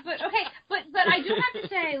that, but okay, but I do have to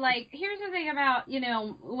say, like, here's the thing about, you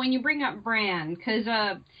know, when you bring up Bran, because,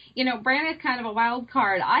 you know, Bran is kind of a wild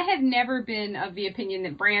card. I have never been of the opinion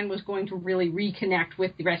that Bran was going to really reconnect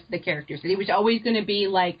with the rest of the characters. That he was always going to be,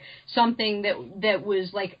 like, something that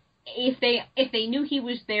was, like, if they knew he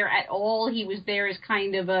was there at all, he was there as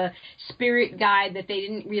kind of a spirit guide that they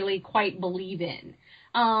didn't really quite believe in.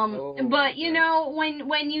 But you know,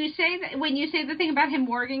 when you say the thing about him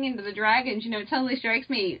morphing into the dragons, you know, it totally strikes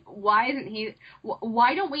me. Why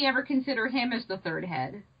don't we ever consider him as the third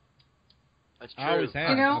head? That's true. I always have.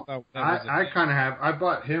 You know, I kind of have. I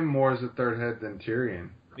bought him more as a third head than Tyrion.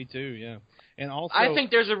 Me too, yeah. And also, I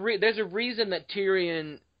think there's a reason that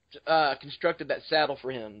Tyrion constructed that saddle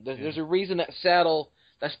for him. There's a reason that special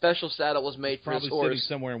saddle was made for his horse. Probably sitting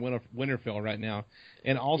somewhere in Winterfell right now.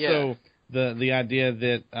 And also the idea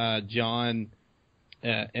that Jon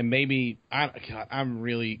and maybe I'm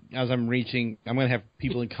really, as I'm reaching, I'm going to have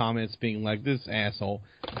people in comments being like, this asshole.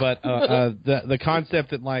 But the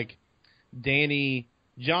concept that, like,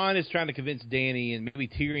 Jon is trying to convince Dany, and maybe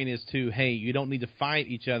Tyrion is too, hey, you don't need to fight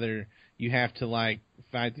each other. You have to, like,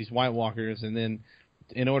 fight these White Walkers, and then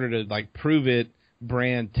in order to, like, prove it,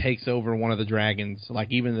 Bran takes over one of the dragons,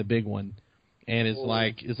 like even the big one, and is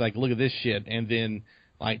like, look at this shit, and then,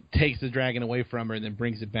 like, takes the dragon away from her and then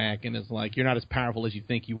brings it back and is like, you're not as powerful as you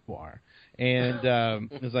think you are. And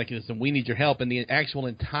it's like, listen, we need your help. And the actual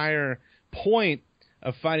entire point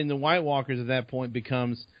of fighting the White Walkers at that point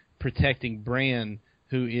becomes protecting Bran,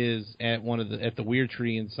 who is at the Weir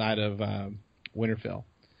Tree inside of Winterfell.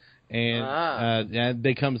 And that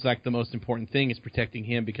becomes, like, the most important thing is protecting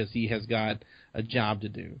him because he has got a job to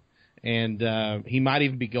do. And he might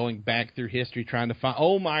even be going back through history trying to find...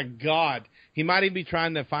 Oh, my God! He might even be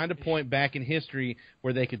trying to find a point back in history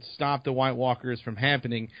where they could stop the White Walkers from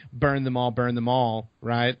happening, burn them all,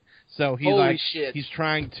 right? So he's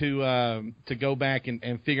trying to go back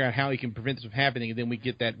and figure out how he can prevent this from happening, and then we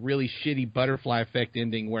get that really shitty butterfly effect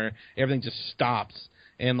ending where everything just stops,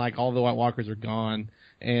 and, like, all the White Walkers are gone.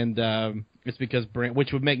 And it's because Bran,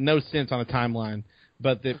 which would make no sense on a timeline,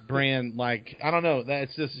 but that Bran, like, I don't know,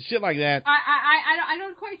 that's just shit like that. I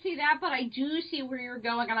don't quite see that, but I do see where you're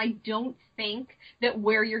going, and I don't think that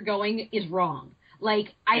where you're going is wrong.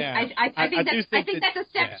 Like, I think that's a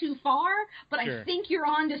step too far, but sure. I think you're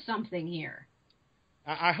onto something here.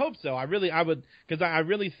 I hope so. I would, because I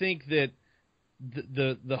really think that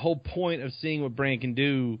the whole point of seeing what Bran can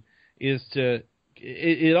do is to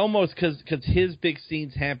it almost because his big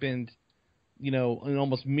scenes happened, in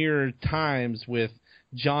almost mirror times with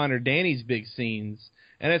Jon or Dany's big scenes,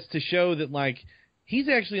 and that's to show that like he's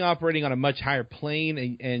actually operating on a much higher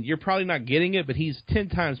plane, and you're probably not getting it, but he's 10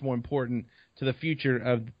 times more important to the future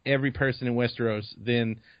of every person in Westeros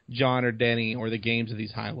than Jon or Dany or the games of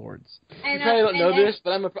these High Lords. You probably don't know this,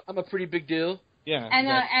 but I'm a pretty big deal. Yeah.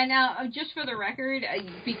 And just for the record,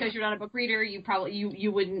 because you're not a book reader,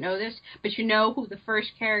 you wouldn't know this, but you know who the first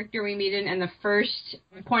character we meet in and the first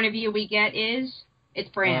point of view we get is? It's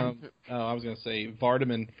Bran. I was going to say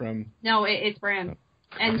Vardaman from... No, it's Bran.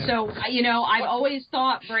 And so, I've always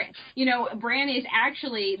thought, Bran is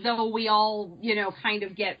actually, though we all, kind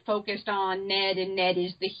of get focused on Ned, and Ned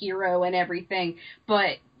is the hero and everything,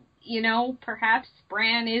 but, perhaps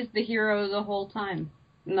Bran is the hero the whole time,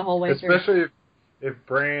 in the whole way through. Especially if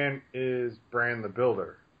Bran is Bran the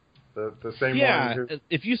Builder. The same one who...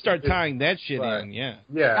 if you start tying that shit in, yeah.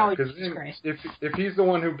 Yeah, because if he's the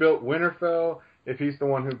one who built Winterfell, if he's the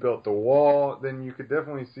one who built the wall, then you could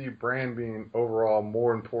definitely see Bran being overall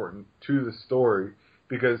more important to the story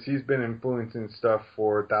because he's been influencing stuff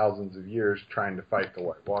for thousands of years trying to fight the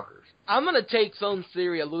White Walkers. I'm going to take Phone's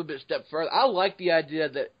theory a little bit step further. I like the idea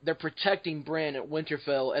that they're protecting Bran at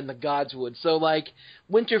Winterfell and the Godswood. So, like,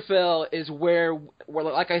 Winterfell is where,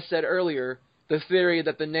 like I said earlier, the theory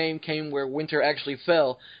that the name came where winter actually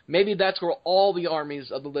fell. Maybe that's where all the armies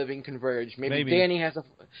of the living converge. Maybe.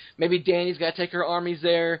 Maybe Dany's got to take her armies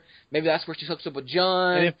there. Maybe that's where she hooks up with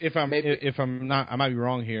Jon. And if I'm not, I might be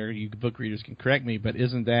wrong here. You book readers can correct me, but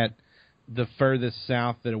isn't that the furthest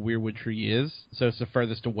south that a weirwood tree is? So it's the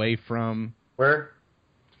furthest away from where?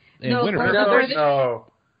 In Winterfell.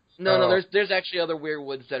 No. There's actually other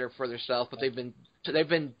weirwoods that are further south, but they've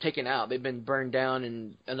been taken out. They've been burned down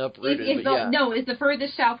and uprooted. No, is the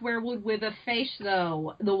furthest south weirwood with a face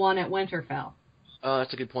though the one at Winterfell?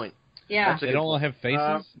 That's a good point. Yeah, they don't all have faces.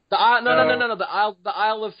 No. The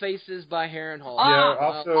Isle of Faces by Harrenhal.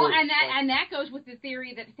 And that goes with the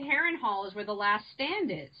theory that Harrenhal is where the last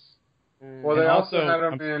stand is. Well, they also had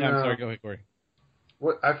them in. I'm sorry, go ahead, Corey.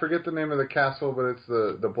 I forget the name of the castle, but it's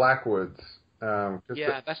the Blackwoods.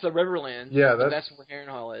 That's the Riverlands. Yeah, that's where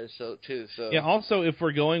Harrenhal is. So. Yeah. Also, if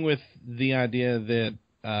we're going with the idea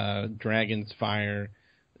that Dragon's Fire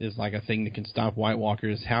is like a thing that can stop White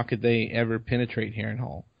Walkers, how could they ever penetrate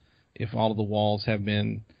Harrenhal if all of the walls have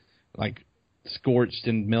been like scorched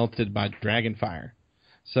and melted by dragon fire?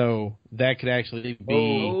 So that could actually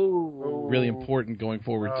be really important going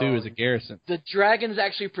forward too as a garrison. The dragons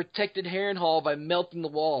actually protected Harrenhal by melting the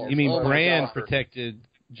walls. You mean Bran protected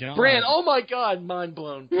Jon? Bran, oh my God, mind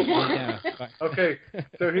blown. Yeah. Okay,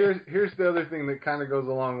 so here's the other thing that kind of goes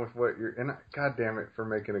along with what you're, and God damn it for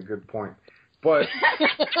making a good point, but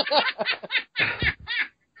it's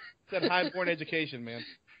that high-born education, man.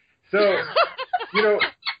 So,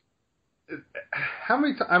 how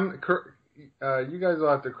many times? You guys will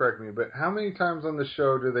have to correct me, but how many times on the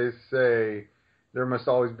show do they say there must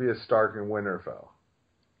always be a Stark in Winterfell?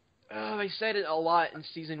 Oh, they said it a lot in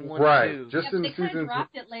season 1 right. and 2. Just in they season kind of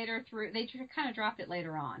dropped it later through. They kind of dropped it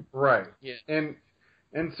later on. Right. Yeah. And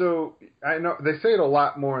so I know they say it a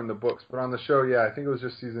lot more in the books, but on the show, I think it was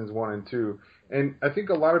just seasons 1 and 2. And I think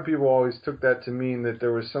a lot of people always took that to mean that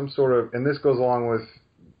there was some sort of, and this goes along with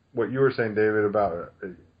what you were saying, David, about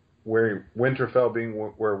where Winterfell being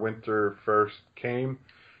where winter first came,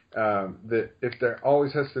 that if there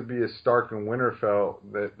always has to be a Stark in Winterfell,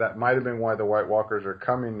 that might have been why the White Walkers are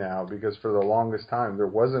coming now, because for the longest time there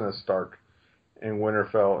wasn't a Stark in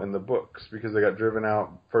Winterfell in the books, because they got driven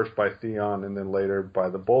out first by Theon and then later by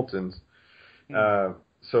the Boltons.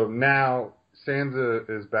 So now Sansa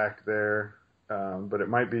is back there, but it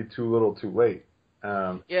might be too little too late.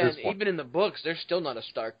 And even in the books, there's still not a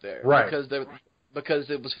Stark there. Right. Because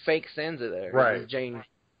it was fake Sansa there. Right. It was Jane.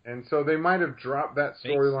 And so they might have dropped that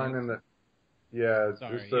storyline in the... Yeah.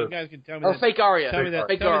 Sorry, you guys can tell me or that. fake Arya. Tell me that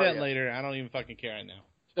Arya. later. I don't even fucking care right now.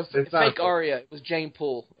 The fake Arya. It was Jane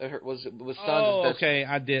Poole. It was Sansa's best okay.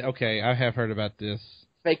 I did. Okay, I have heard about this.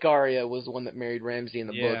 Fake Arya was the one that married Ramsay in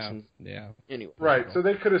the books. Anyway. Right. So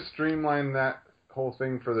they could have streamlined that whole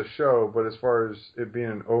thing for the show, but as far as it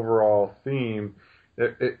being an overall theme,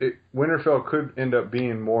 Winterfell could end up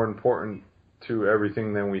being more important to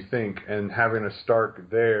everything than we think, and having a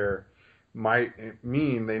Stark there might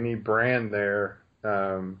mean they need Bran there,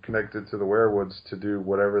 connected to the Weirwoods to do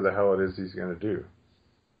whatever the hell it is he's going to do.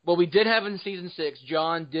 Well, we did have in season 6,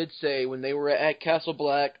 Jon did say when they were at Castle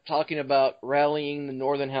Black talking about rallying the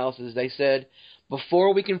northern houses, they said,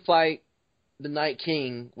 before we can fight the Night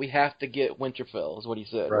King, we have to get Winterfell, is what he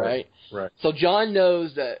said, right? Right. So Jon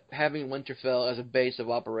knows that having Winterfell as a base of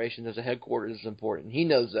operations, as a headquarters, is important. He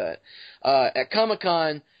knows that. At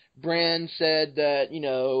Comic-Con, Bran said that,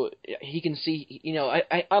 he can see,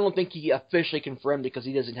 I don't think he officially confirmed it because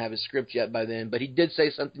he doesn't have his script yet by then, but he did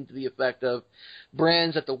say something to the effect of,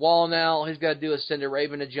 Bran's at the wall now, all he's got to do is send a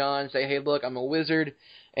raven to Jon and say, hey, look, I'm a wizard,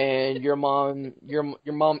 and your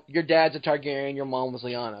dad's a Targaryen, your mom was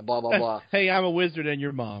Lyanna, blah, blah, blah. Hey, I'm a wizard and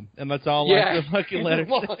your mom, and that's all Yeah. the fucking letter.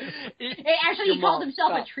 Actually, he called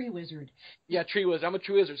himself a tree wizard. Yeah, tree wizard. I'm a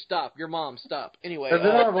tree wizard. Stop. Your mom. Stop. Anyway. Because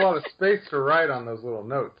they don't have a lot of space to write on those little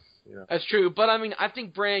notes. That's true, but I mean, I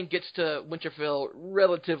think Bran gets to Winterfell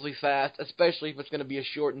relatively fast, especially if it's going to be a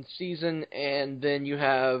shortened season, and then you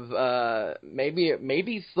have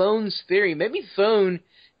maybe Thone's theory. Maybe Thone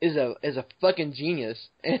is a fucking genius,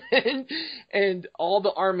 and all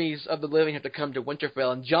the armies of the living have to come to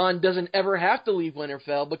Winterfell, and Jon doesn't ever have to leave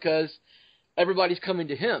Winterfell because everybody's coming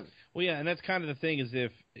to him. Well, yeah, and that's kind of the thing, is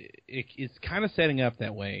if it's kind of setting up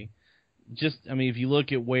that way. If you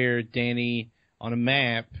look at where Dany, on a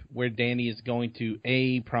map, where Dany is going to,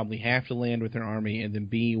 A, probably have to land with her army, and then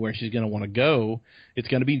B, where she's going to want to go, it's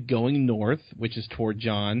going to be going north, which is toward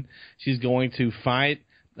Jon. She's going to fight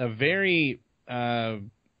a very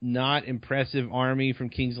not impressive army from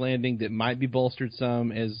King's Landing that might be bolstered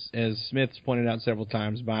some, as Smith's pointed out several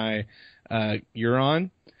times, by Euron.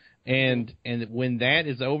 And when that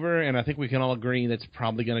is over, and I think we can all agree that's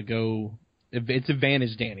probably going to go, it's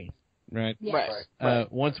advantage Dany. Right. Yes.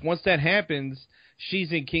 Right. Once that happens,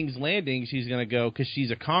 she's in King's Landing. She's going to go because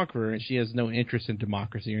she's a conqueror and she has no interest in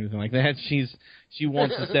democracy or anything like that. She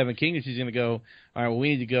wants the Seven Kingdoms. She's going to go, all right, well, we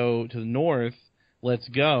need to go to the north. Let's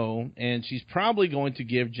go. And she's probably going to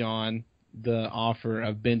give Jon the offer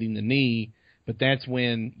of bending the knee. But that's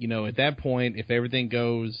when, at that point, if everything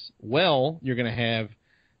goes well, you're going to have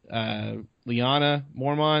Lyanna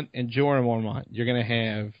Mormont and Jorah Mormont. You're going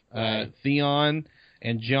to have Theon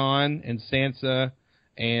and Jon and Sansa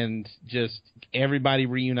and just everybody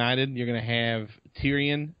reunited. You're going to have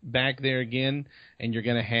Tyrion back there again, and you're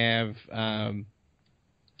going to have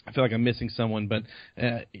I feel like I'm missing someone, but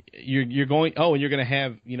you're going and you're going to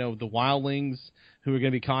have the wildlings who are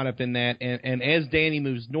going to be caught up in that. And as Dany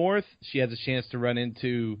moves north, she has a chance to run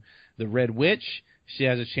into the Red Witch. She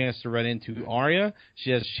has a chance to run into Arya.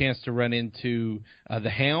 She has a chance to run into the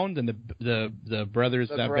Hound and the brothers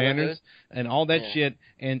Banners and all that shit.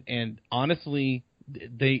 And honestly,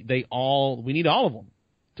 we need all of them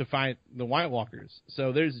to fight the White Walkers.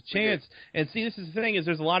 So there's a chance. And see, this is the thing, is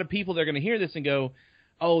there's a lot of people that are going to hear this and go,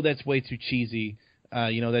 "Oh, that's way too cheesy."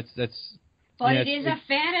 That's. But it is a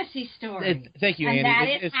fantasy story. Thank you, and Andy. That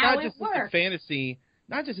is it's how not just it works. a fantasy.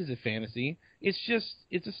 Not just as a fantasy. It's a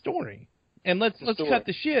story. And let's cut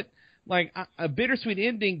the shit. Like, a bittersweet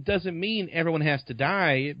ending doesn't mean everyone has to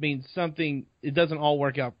die. It means something. It doesn't all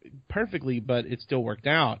work out perfectly, but it still worked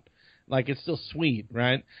out. Like, it's still sweet,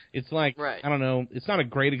 right? It's like, I don't know. It's not a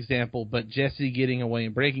great example, but Jesse getting away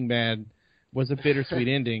in Breaking Bad was a bittersweet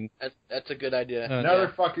ending. That's a good idea.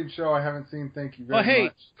 Another fucking show I haven't seen. Thank you very much. Hey,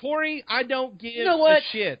 Corey, I don't give a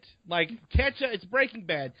shit. Like, it's Breaking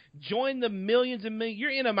Bad. Join the millions and millions. You're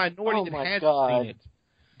in a minority that hasn't seen it.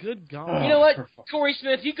 Good God. You know what, Corey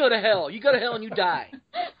Smith, you go to hell. You go to hell and you die.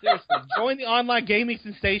 Seriously, join the online gaming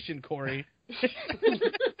sensation, Corey. It's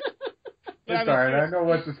all right. I know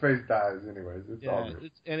what's his face dies anyways. It's all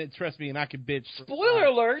good. Trust me, and I could bitch. Spoiler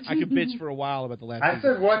alert! I could bitch for a while about the last I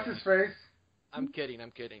said, what's his face? I'm kidding.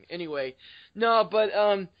 Anyway, no, but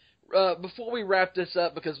before we wrap this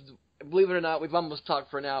up, because believe it or not, we've almost talked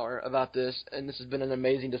for an hour about this, and this has been an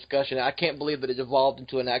amazing discussion. I can't believe that it evolved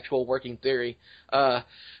into an actual working theory.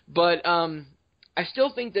 But I still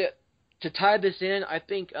think that to tie this in, I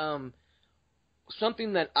think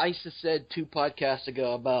something that Isis said 2 podcasts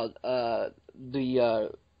ago about the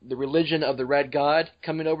religion of the Red God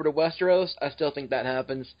coming over to Westeros, I still think that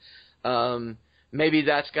happens. Maybe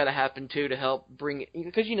that's got to happen too to help bring it,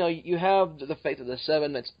 because you have the faith of the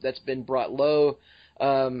Seven that's been brought low.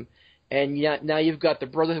 And now you've got the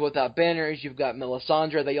Brotherhood Without Banners, you've got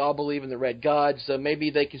Melisandre, they all believe in the Red God, so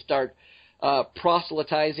maybe they can start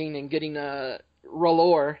proselytizing and getting Red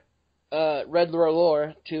R'hllor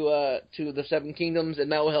to the Seven Kingdoms,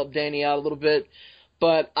 and that will help Dany out a little bit.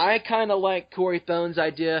 But I kind of like Corey Thone's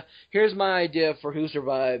idea. Here's my idea for who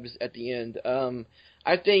survives at the end.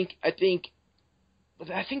 I think they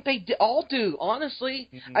all do, honestly.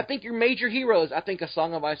 Mm-hmm. I think your major heroes, I think A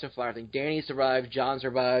Song of Ice and Fire. I think Dany survives, Jon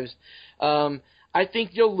survives. I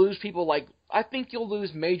think you'll lose you'll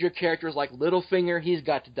lose major characters like Littlefinger. He's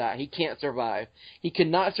got to die. He can't survive. He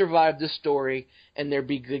cannot survive this story, and there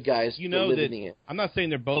be good guys You know live that in the end. I'm not saying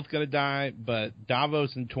they're both going to die, but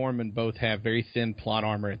Davos and Tormund both have very thin plot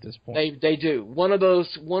armor at this point. They do. One of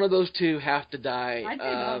those two have to die. I'd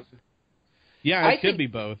say both. Yeah, I it could think- be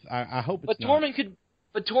both. I hope it's But not.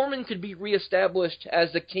 Tormund could be reestablished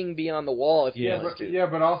as the king beyond the wall if he Yeah, wants to.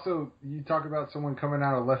 But also you talk about someone coming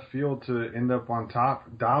out of left field to end up on top.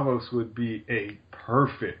 Davos would be a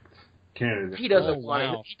perfect candidate. He doesn't Oh, want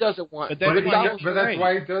wow. it. He doesn't want. But But, that's why that's great.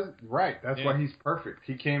 why he does right. That's Yeah. why he's perfect.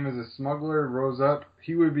 He came as a smuggler, rose up.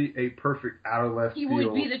 He would be a perfect out of left He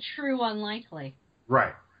field. would be the true unlikely.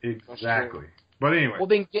 Right. Exactly. But anyway. Well,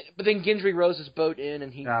 then Gendry rows his boat in,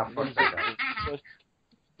 and he. Fuck that guy.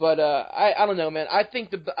 But I don't know, man. I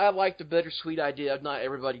think I like the bittersweet idea of not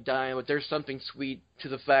everybody dying, but there's something sweet to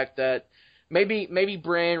the fact that maybe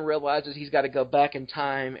Bran realizes he's got to go back in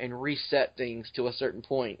time and reset things to a certain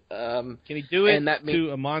point. Can he do it and that to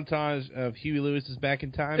a montage of Huey Lewis's Back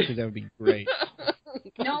in Time? Because that would be great.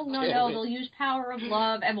 No. They'll use power of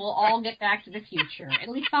love, and we'll all get back to the future.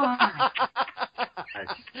 It'll be fine.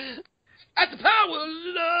 At the power of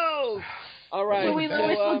love. All right. Louis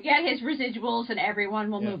Lewis will get his residuals, and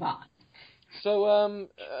everyone will move on. So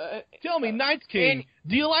Tell me, Night King,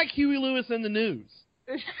 do you like Huey Lewis in the news?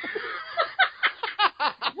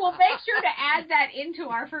 We'll make sure to add that into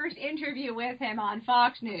our first interview with him on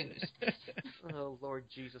Fox News. Oh Lord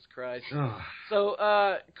Jesus Christ! So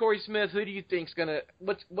Corey Smith, who do you think's gonna?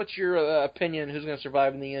 What's your opinion? Who's gonna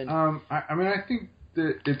survive in the end? I think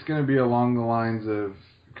that it's going to be along the lines of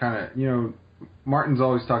kind of, Martin's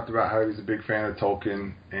always talked about how he's a big fan of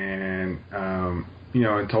Tolkien, and and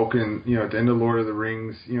Tolkien, at the end of Lord of the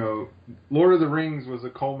Rings, Lord of the Rings was a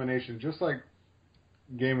culmination, just like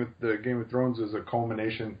Game of Thrones was a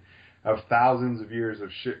culmination of thousands of years of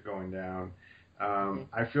shit going down.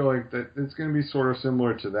 I feel like that it's going to be sort of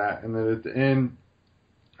similar to that, and that at the end,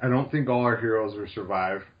 I don't think all our heroes will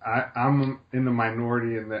survive. I'm in the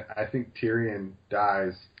minority in that I think Tyrion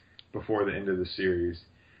dies before the end of the series.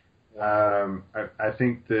 I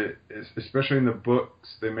think that, especially in the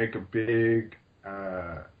books, they make a big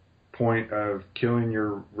point of killing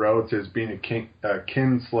your relatives, being a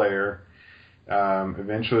kinslayer.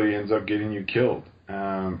 Eventually ends up getting you killed.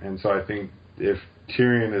 And so I think if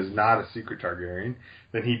Tyrion is not a secret Targaryen,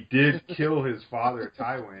 then he did kill his father,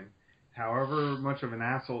 Tywin. However much of an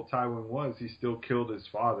asshole Tywin was, he still killed his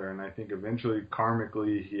father, and I think eventually,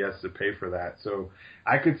 karmically, he has to pay for that. So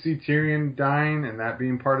I could see Tyrion dying and that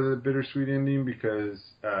being part of the bittersweet ending because...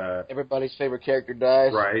 everybody's favorite character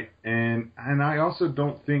dies. Right, and I also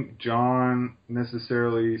don't think Jon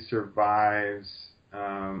necessarily survives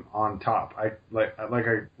on top.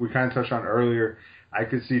 We kind of touched on earlier, I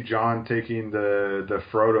could see Jon taking the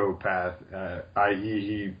Frodo path, i.e.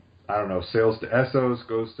 he, sails to Essos,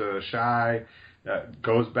 goes to Shai,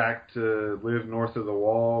 goes back to live north of the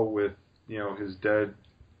Wall with, his dead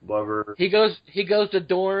lover. He goes to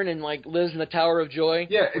Dorne and lives in the Tower of Joy.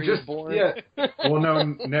 Yeah, where he was born. Yeah. Well, no,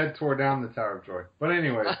 Ned tore down the Tower of Joy. But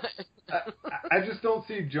anyway, I just don't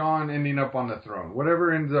see Jon ending up on the throne.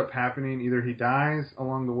 Whatever ends up happening, either he dies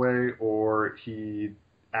along the way or he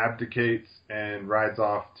abdicates and rides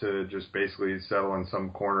off to just basically settle in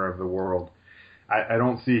some corner of the world. I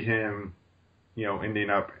don't see him, ending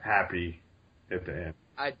up happy at the end.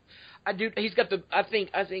 I do. He's got the. I think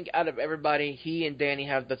out of everybody, he and Dany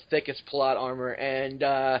have the thickest plot armor. And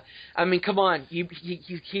I mean, come on,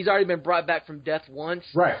 he's already been brought back from death once.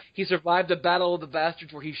 Right. He survived the Battle of the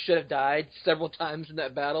Bastards, where he should have died several times in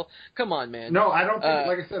that battle. Come on, man. No, I don't think.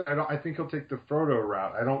 Like I said, I think he'll take the Frodo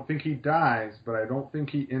route. I don't think he dies, but I don't think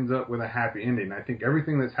he ends up with a happy ending. I think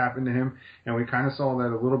everything that's happened to him, and we kind of saw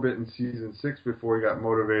that a little bit in season 6 before he got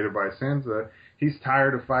motivated by Sansa. He's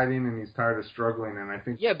tired of fighting and he's tired of struggling, and I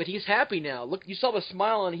think. Yeah, but he's happy now. Look, you saw the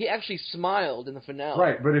smile on. He actually smiled in the finale.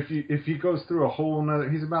 Right, but if he goes through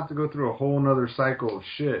he's about to go through a whole nother cycle of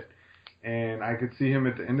shit, and I could see him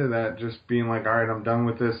at the end of that just being like, all right, I'm done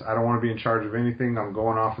with this. I don't want to be in charge of anything. I'm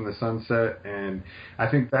going off in the sunset, and I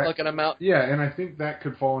think that. Looking him out. Yeah, and I think that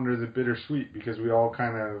could fall under the bittersweet because we all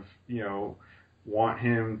kind of want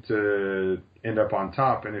him to end up on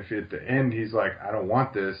top, and if at the end he's like, I don't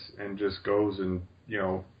want this, and just goes and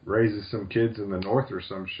raises some kids in the north or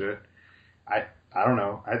some shit, I don't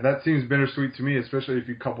know. That seems bittersweet to me, especially if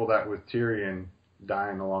you couple that with Tyrion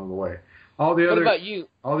dying along the way. What about you?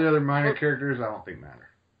 All the other minor characters I don't think matter.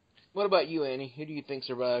 What about you, Annie? Who do you think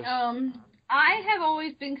survives? I have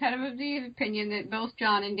always been kind of the opinion that both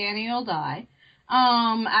Jon and Dany will die.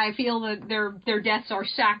 I feel that their deaths are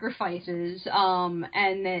sacrifices,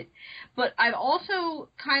 but I've also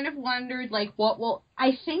kind of wondered, like,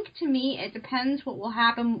 I think to me it depends what will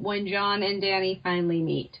happen when Jon and Dany finally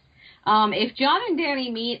meet. If Jon and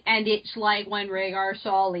Dany meet and it's like when Rhaegar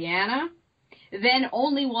saw Lyanna, then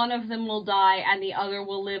only one of them will die and the other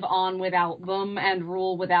will live on without them and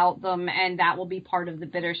rule without them, and that will be part of the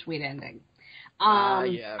bittersweet ending.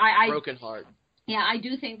 Broken heart. Yeah, I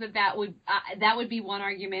do think that would be one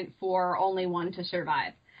argument for only one to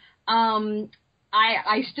survive.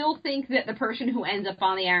 I still think that the person who ends up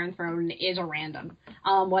on the Iron Throne is a random,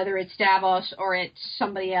 whether it's Davos or it's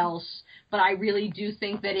somebody else. But I really do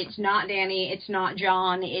think that it's not Dany, it's not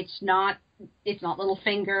Jon, it's not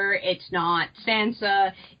Littlefinger, it's not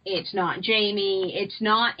Sansa, it's not Jaime, it's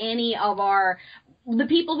not any of the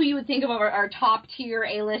people who you would think of are top tier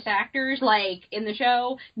A-list actors, like in the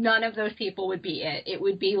show. None of those people would be it. It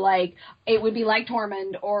would be like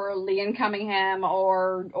Tormund or Liam Cunningham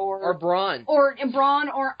or Bronn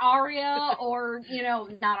or Arya or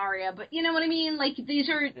not Arya, but you know what I mean. Like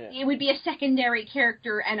it would be a secondary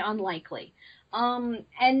character and unlikely. And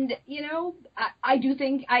I do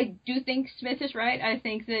think Smith is right. I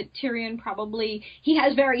think that Tyrion he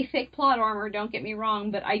has very thick plot armor. Don't get me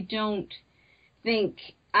wrong, but I don't think,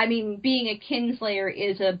 being a kinslayer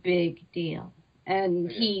is a big deal. And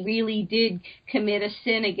he really did commit a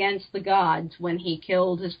sin against the gods when he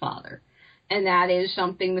killed his father. And that is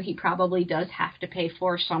something that he probably does have to pay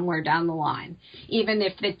for somewhere down the line. Even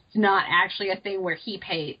if it's not actually a thing where he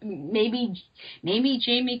paid. Maybe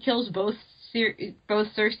Jaime kills both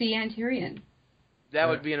Cersei and Tyrion. That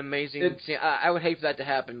would be an amazing scene. I would hate for that to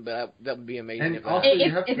happen, but that would be amazing.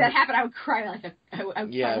 If that happened, I would cry like a... I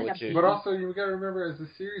would too. But also, you got to remember, as the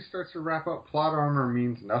series starts to wrap up, plot armor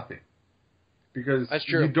means nothing. Because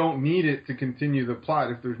you don't need it to continue the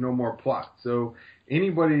plot if there's no more plot. So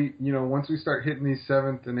anybody, once we start hitting these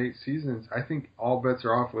 7th and 8th seasons, I think all bets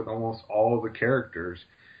are off with almost all the characters.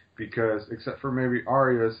 Because, except for maybe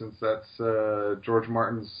Arya, since that's George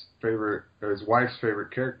Martin's favorite, his wife's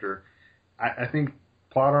favorite character, I think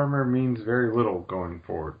plot armor means very little going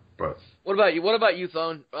forward. But what about you,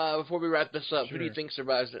 Thone? Before we wrap this up, Who do you think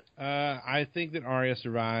survives it? I think that Arya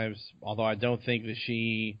survives, although I don't think that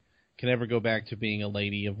she can ever go back to being a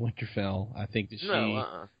lady of Winterfell. I think that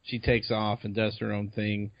she takes off and does her own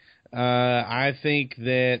thing. I do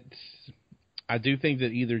think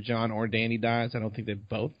that either Jon or Dany dies. I don't think they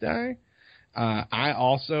both die. I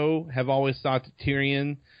also have always thought that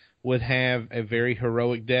Tyrion would have a very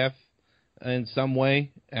heroic death in some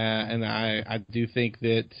way, and I do think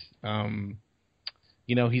that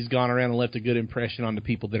he's gone around and left a good impression on the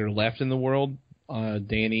people that are left in the world.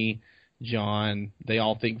 Dany, Jon, they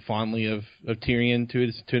all think fondly of Tyrion to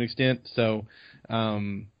an extent. So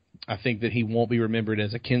I think that he won't be remembered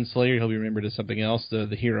as a kinslayer. He'll be remembered as something else, the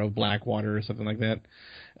hero of Blackwater or something like that.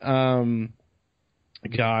 Other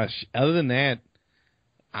than that,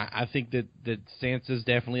 I think that Sansa's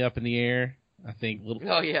definitely up in the air. I think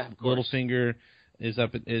Littlefinger is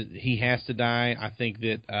up. He has to die. I think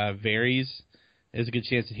that Varys, there's a good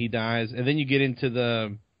chance that he dies. And then you get into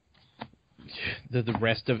the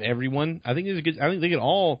rest of everyone. I think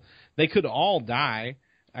they could all die.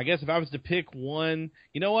 I guess if I was to pick one,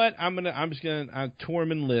 you know what?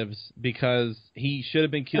 Tormund lives because he should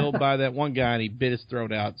have been killed by that one guy and he bit his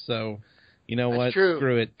throat out. So, you know what? True.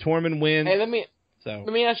 Screw it. Tormund wins. Hey, let me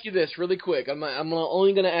ask you this really quick. I'm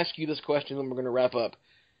only going to ask you this question, and then we're going to wrap up.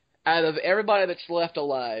 Out of everybody that's left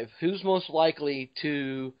alive, who's most likely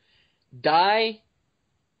to die,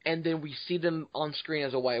 and then we see them on screen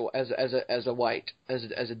as an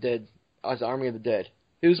army of the dead?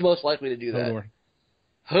 Who's most likely to do that?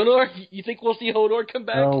 Hodor? You think we'll see Hodor come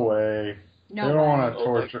back? No way. No they don't want to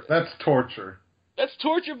torture. That's torture. That's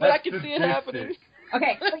torture, but I can see it happening.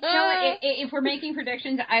 Okay, but you know what? If we're making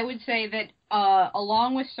predictions, I would say that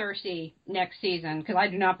along with Cersei next season, because I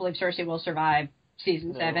do not believe Cersei will survive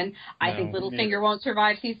season 7. I think Littlefinger won't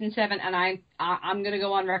survive season 7, and I'm going to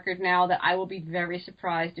go on record now that I will be very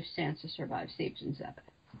surprised if Sansa survives season 7.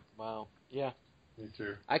 Wow. Yeah. Me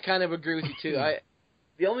too. I kind of agree with you too.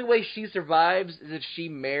 The only way she survives is if she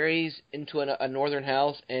marries into a northern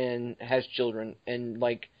house and has children, and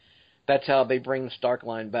that's how they bring the Stark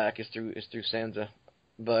line back is through Sansa.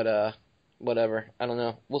 But whatever, I don't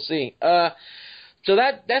know. We'll see. So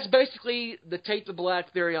that's basically the Take the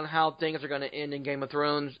Black theory on how things are going to end in Game of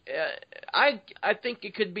Thrones. I think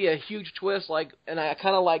it could be a huge twist, and I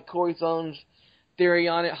kind of like Corey Thone's theory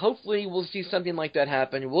on it. Hopefully, we'll see something like that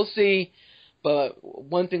happen. We'll see. But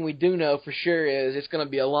one thing we do know for sure is it's going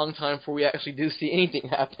to be a long time before we actually do see anything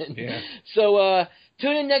happen. Yeah. So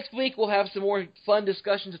Tune in next week. We'll have some more fun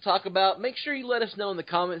discussion to talk about. Make sure you let us know in the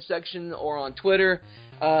comment section or on Twitter.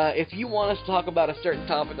 If you want us to talk about a certain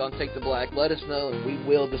topic on Take the Black, let us know and we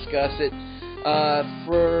will discuss it.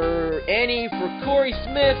 For Annie, for Corey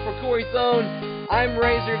Smith, for Corey Thone, I'm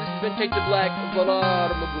Razor. This has been Take the Black.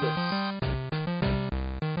 Valar Morghulis.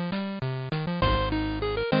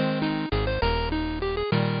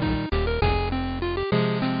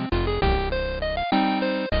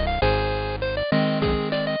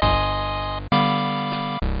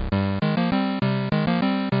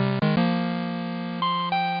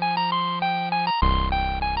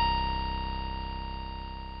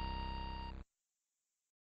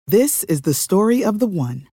 This is the story of the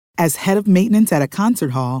one. As head of maintenance at a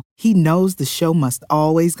concert hall, he knows the show must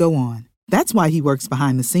always go on. That's why he works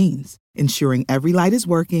behind the scenes, ensuring every light is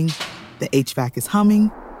working, the HVAC is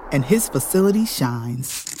humming, and his facility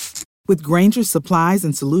shines. With Grainger's supplies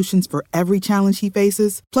and solutions for every challenge he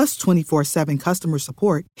faces, plus 24/7 customer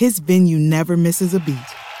support, his venue never misses a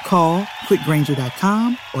beat. Call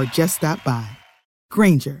quickgrainger.com or just stop by.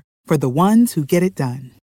 Grainger, for the ones who get it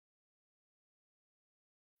done.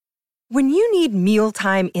 When you need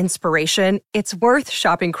mealtime inspiration, it's worth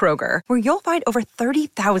shopping Kroger, where you'll find over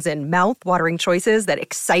 30,000 mouth-watering choices that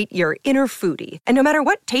excite your inner foodie. And no matter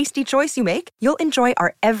what tasty choice you make, you'll enjoy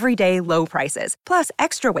our everyday low prices, plus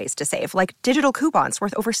extra ways to save, like digital coupons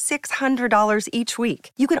worth over $600 each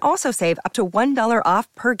week. You can also save up to $1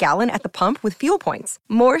 off per gallon at the pump with fuel points.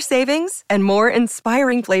 More savings and more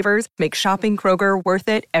inspiring flavors make shopping Kroger worth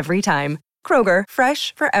it every time. Kroger,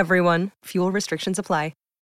 fresh for everyone. Fuel restrictions apply.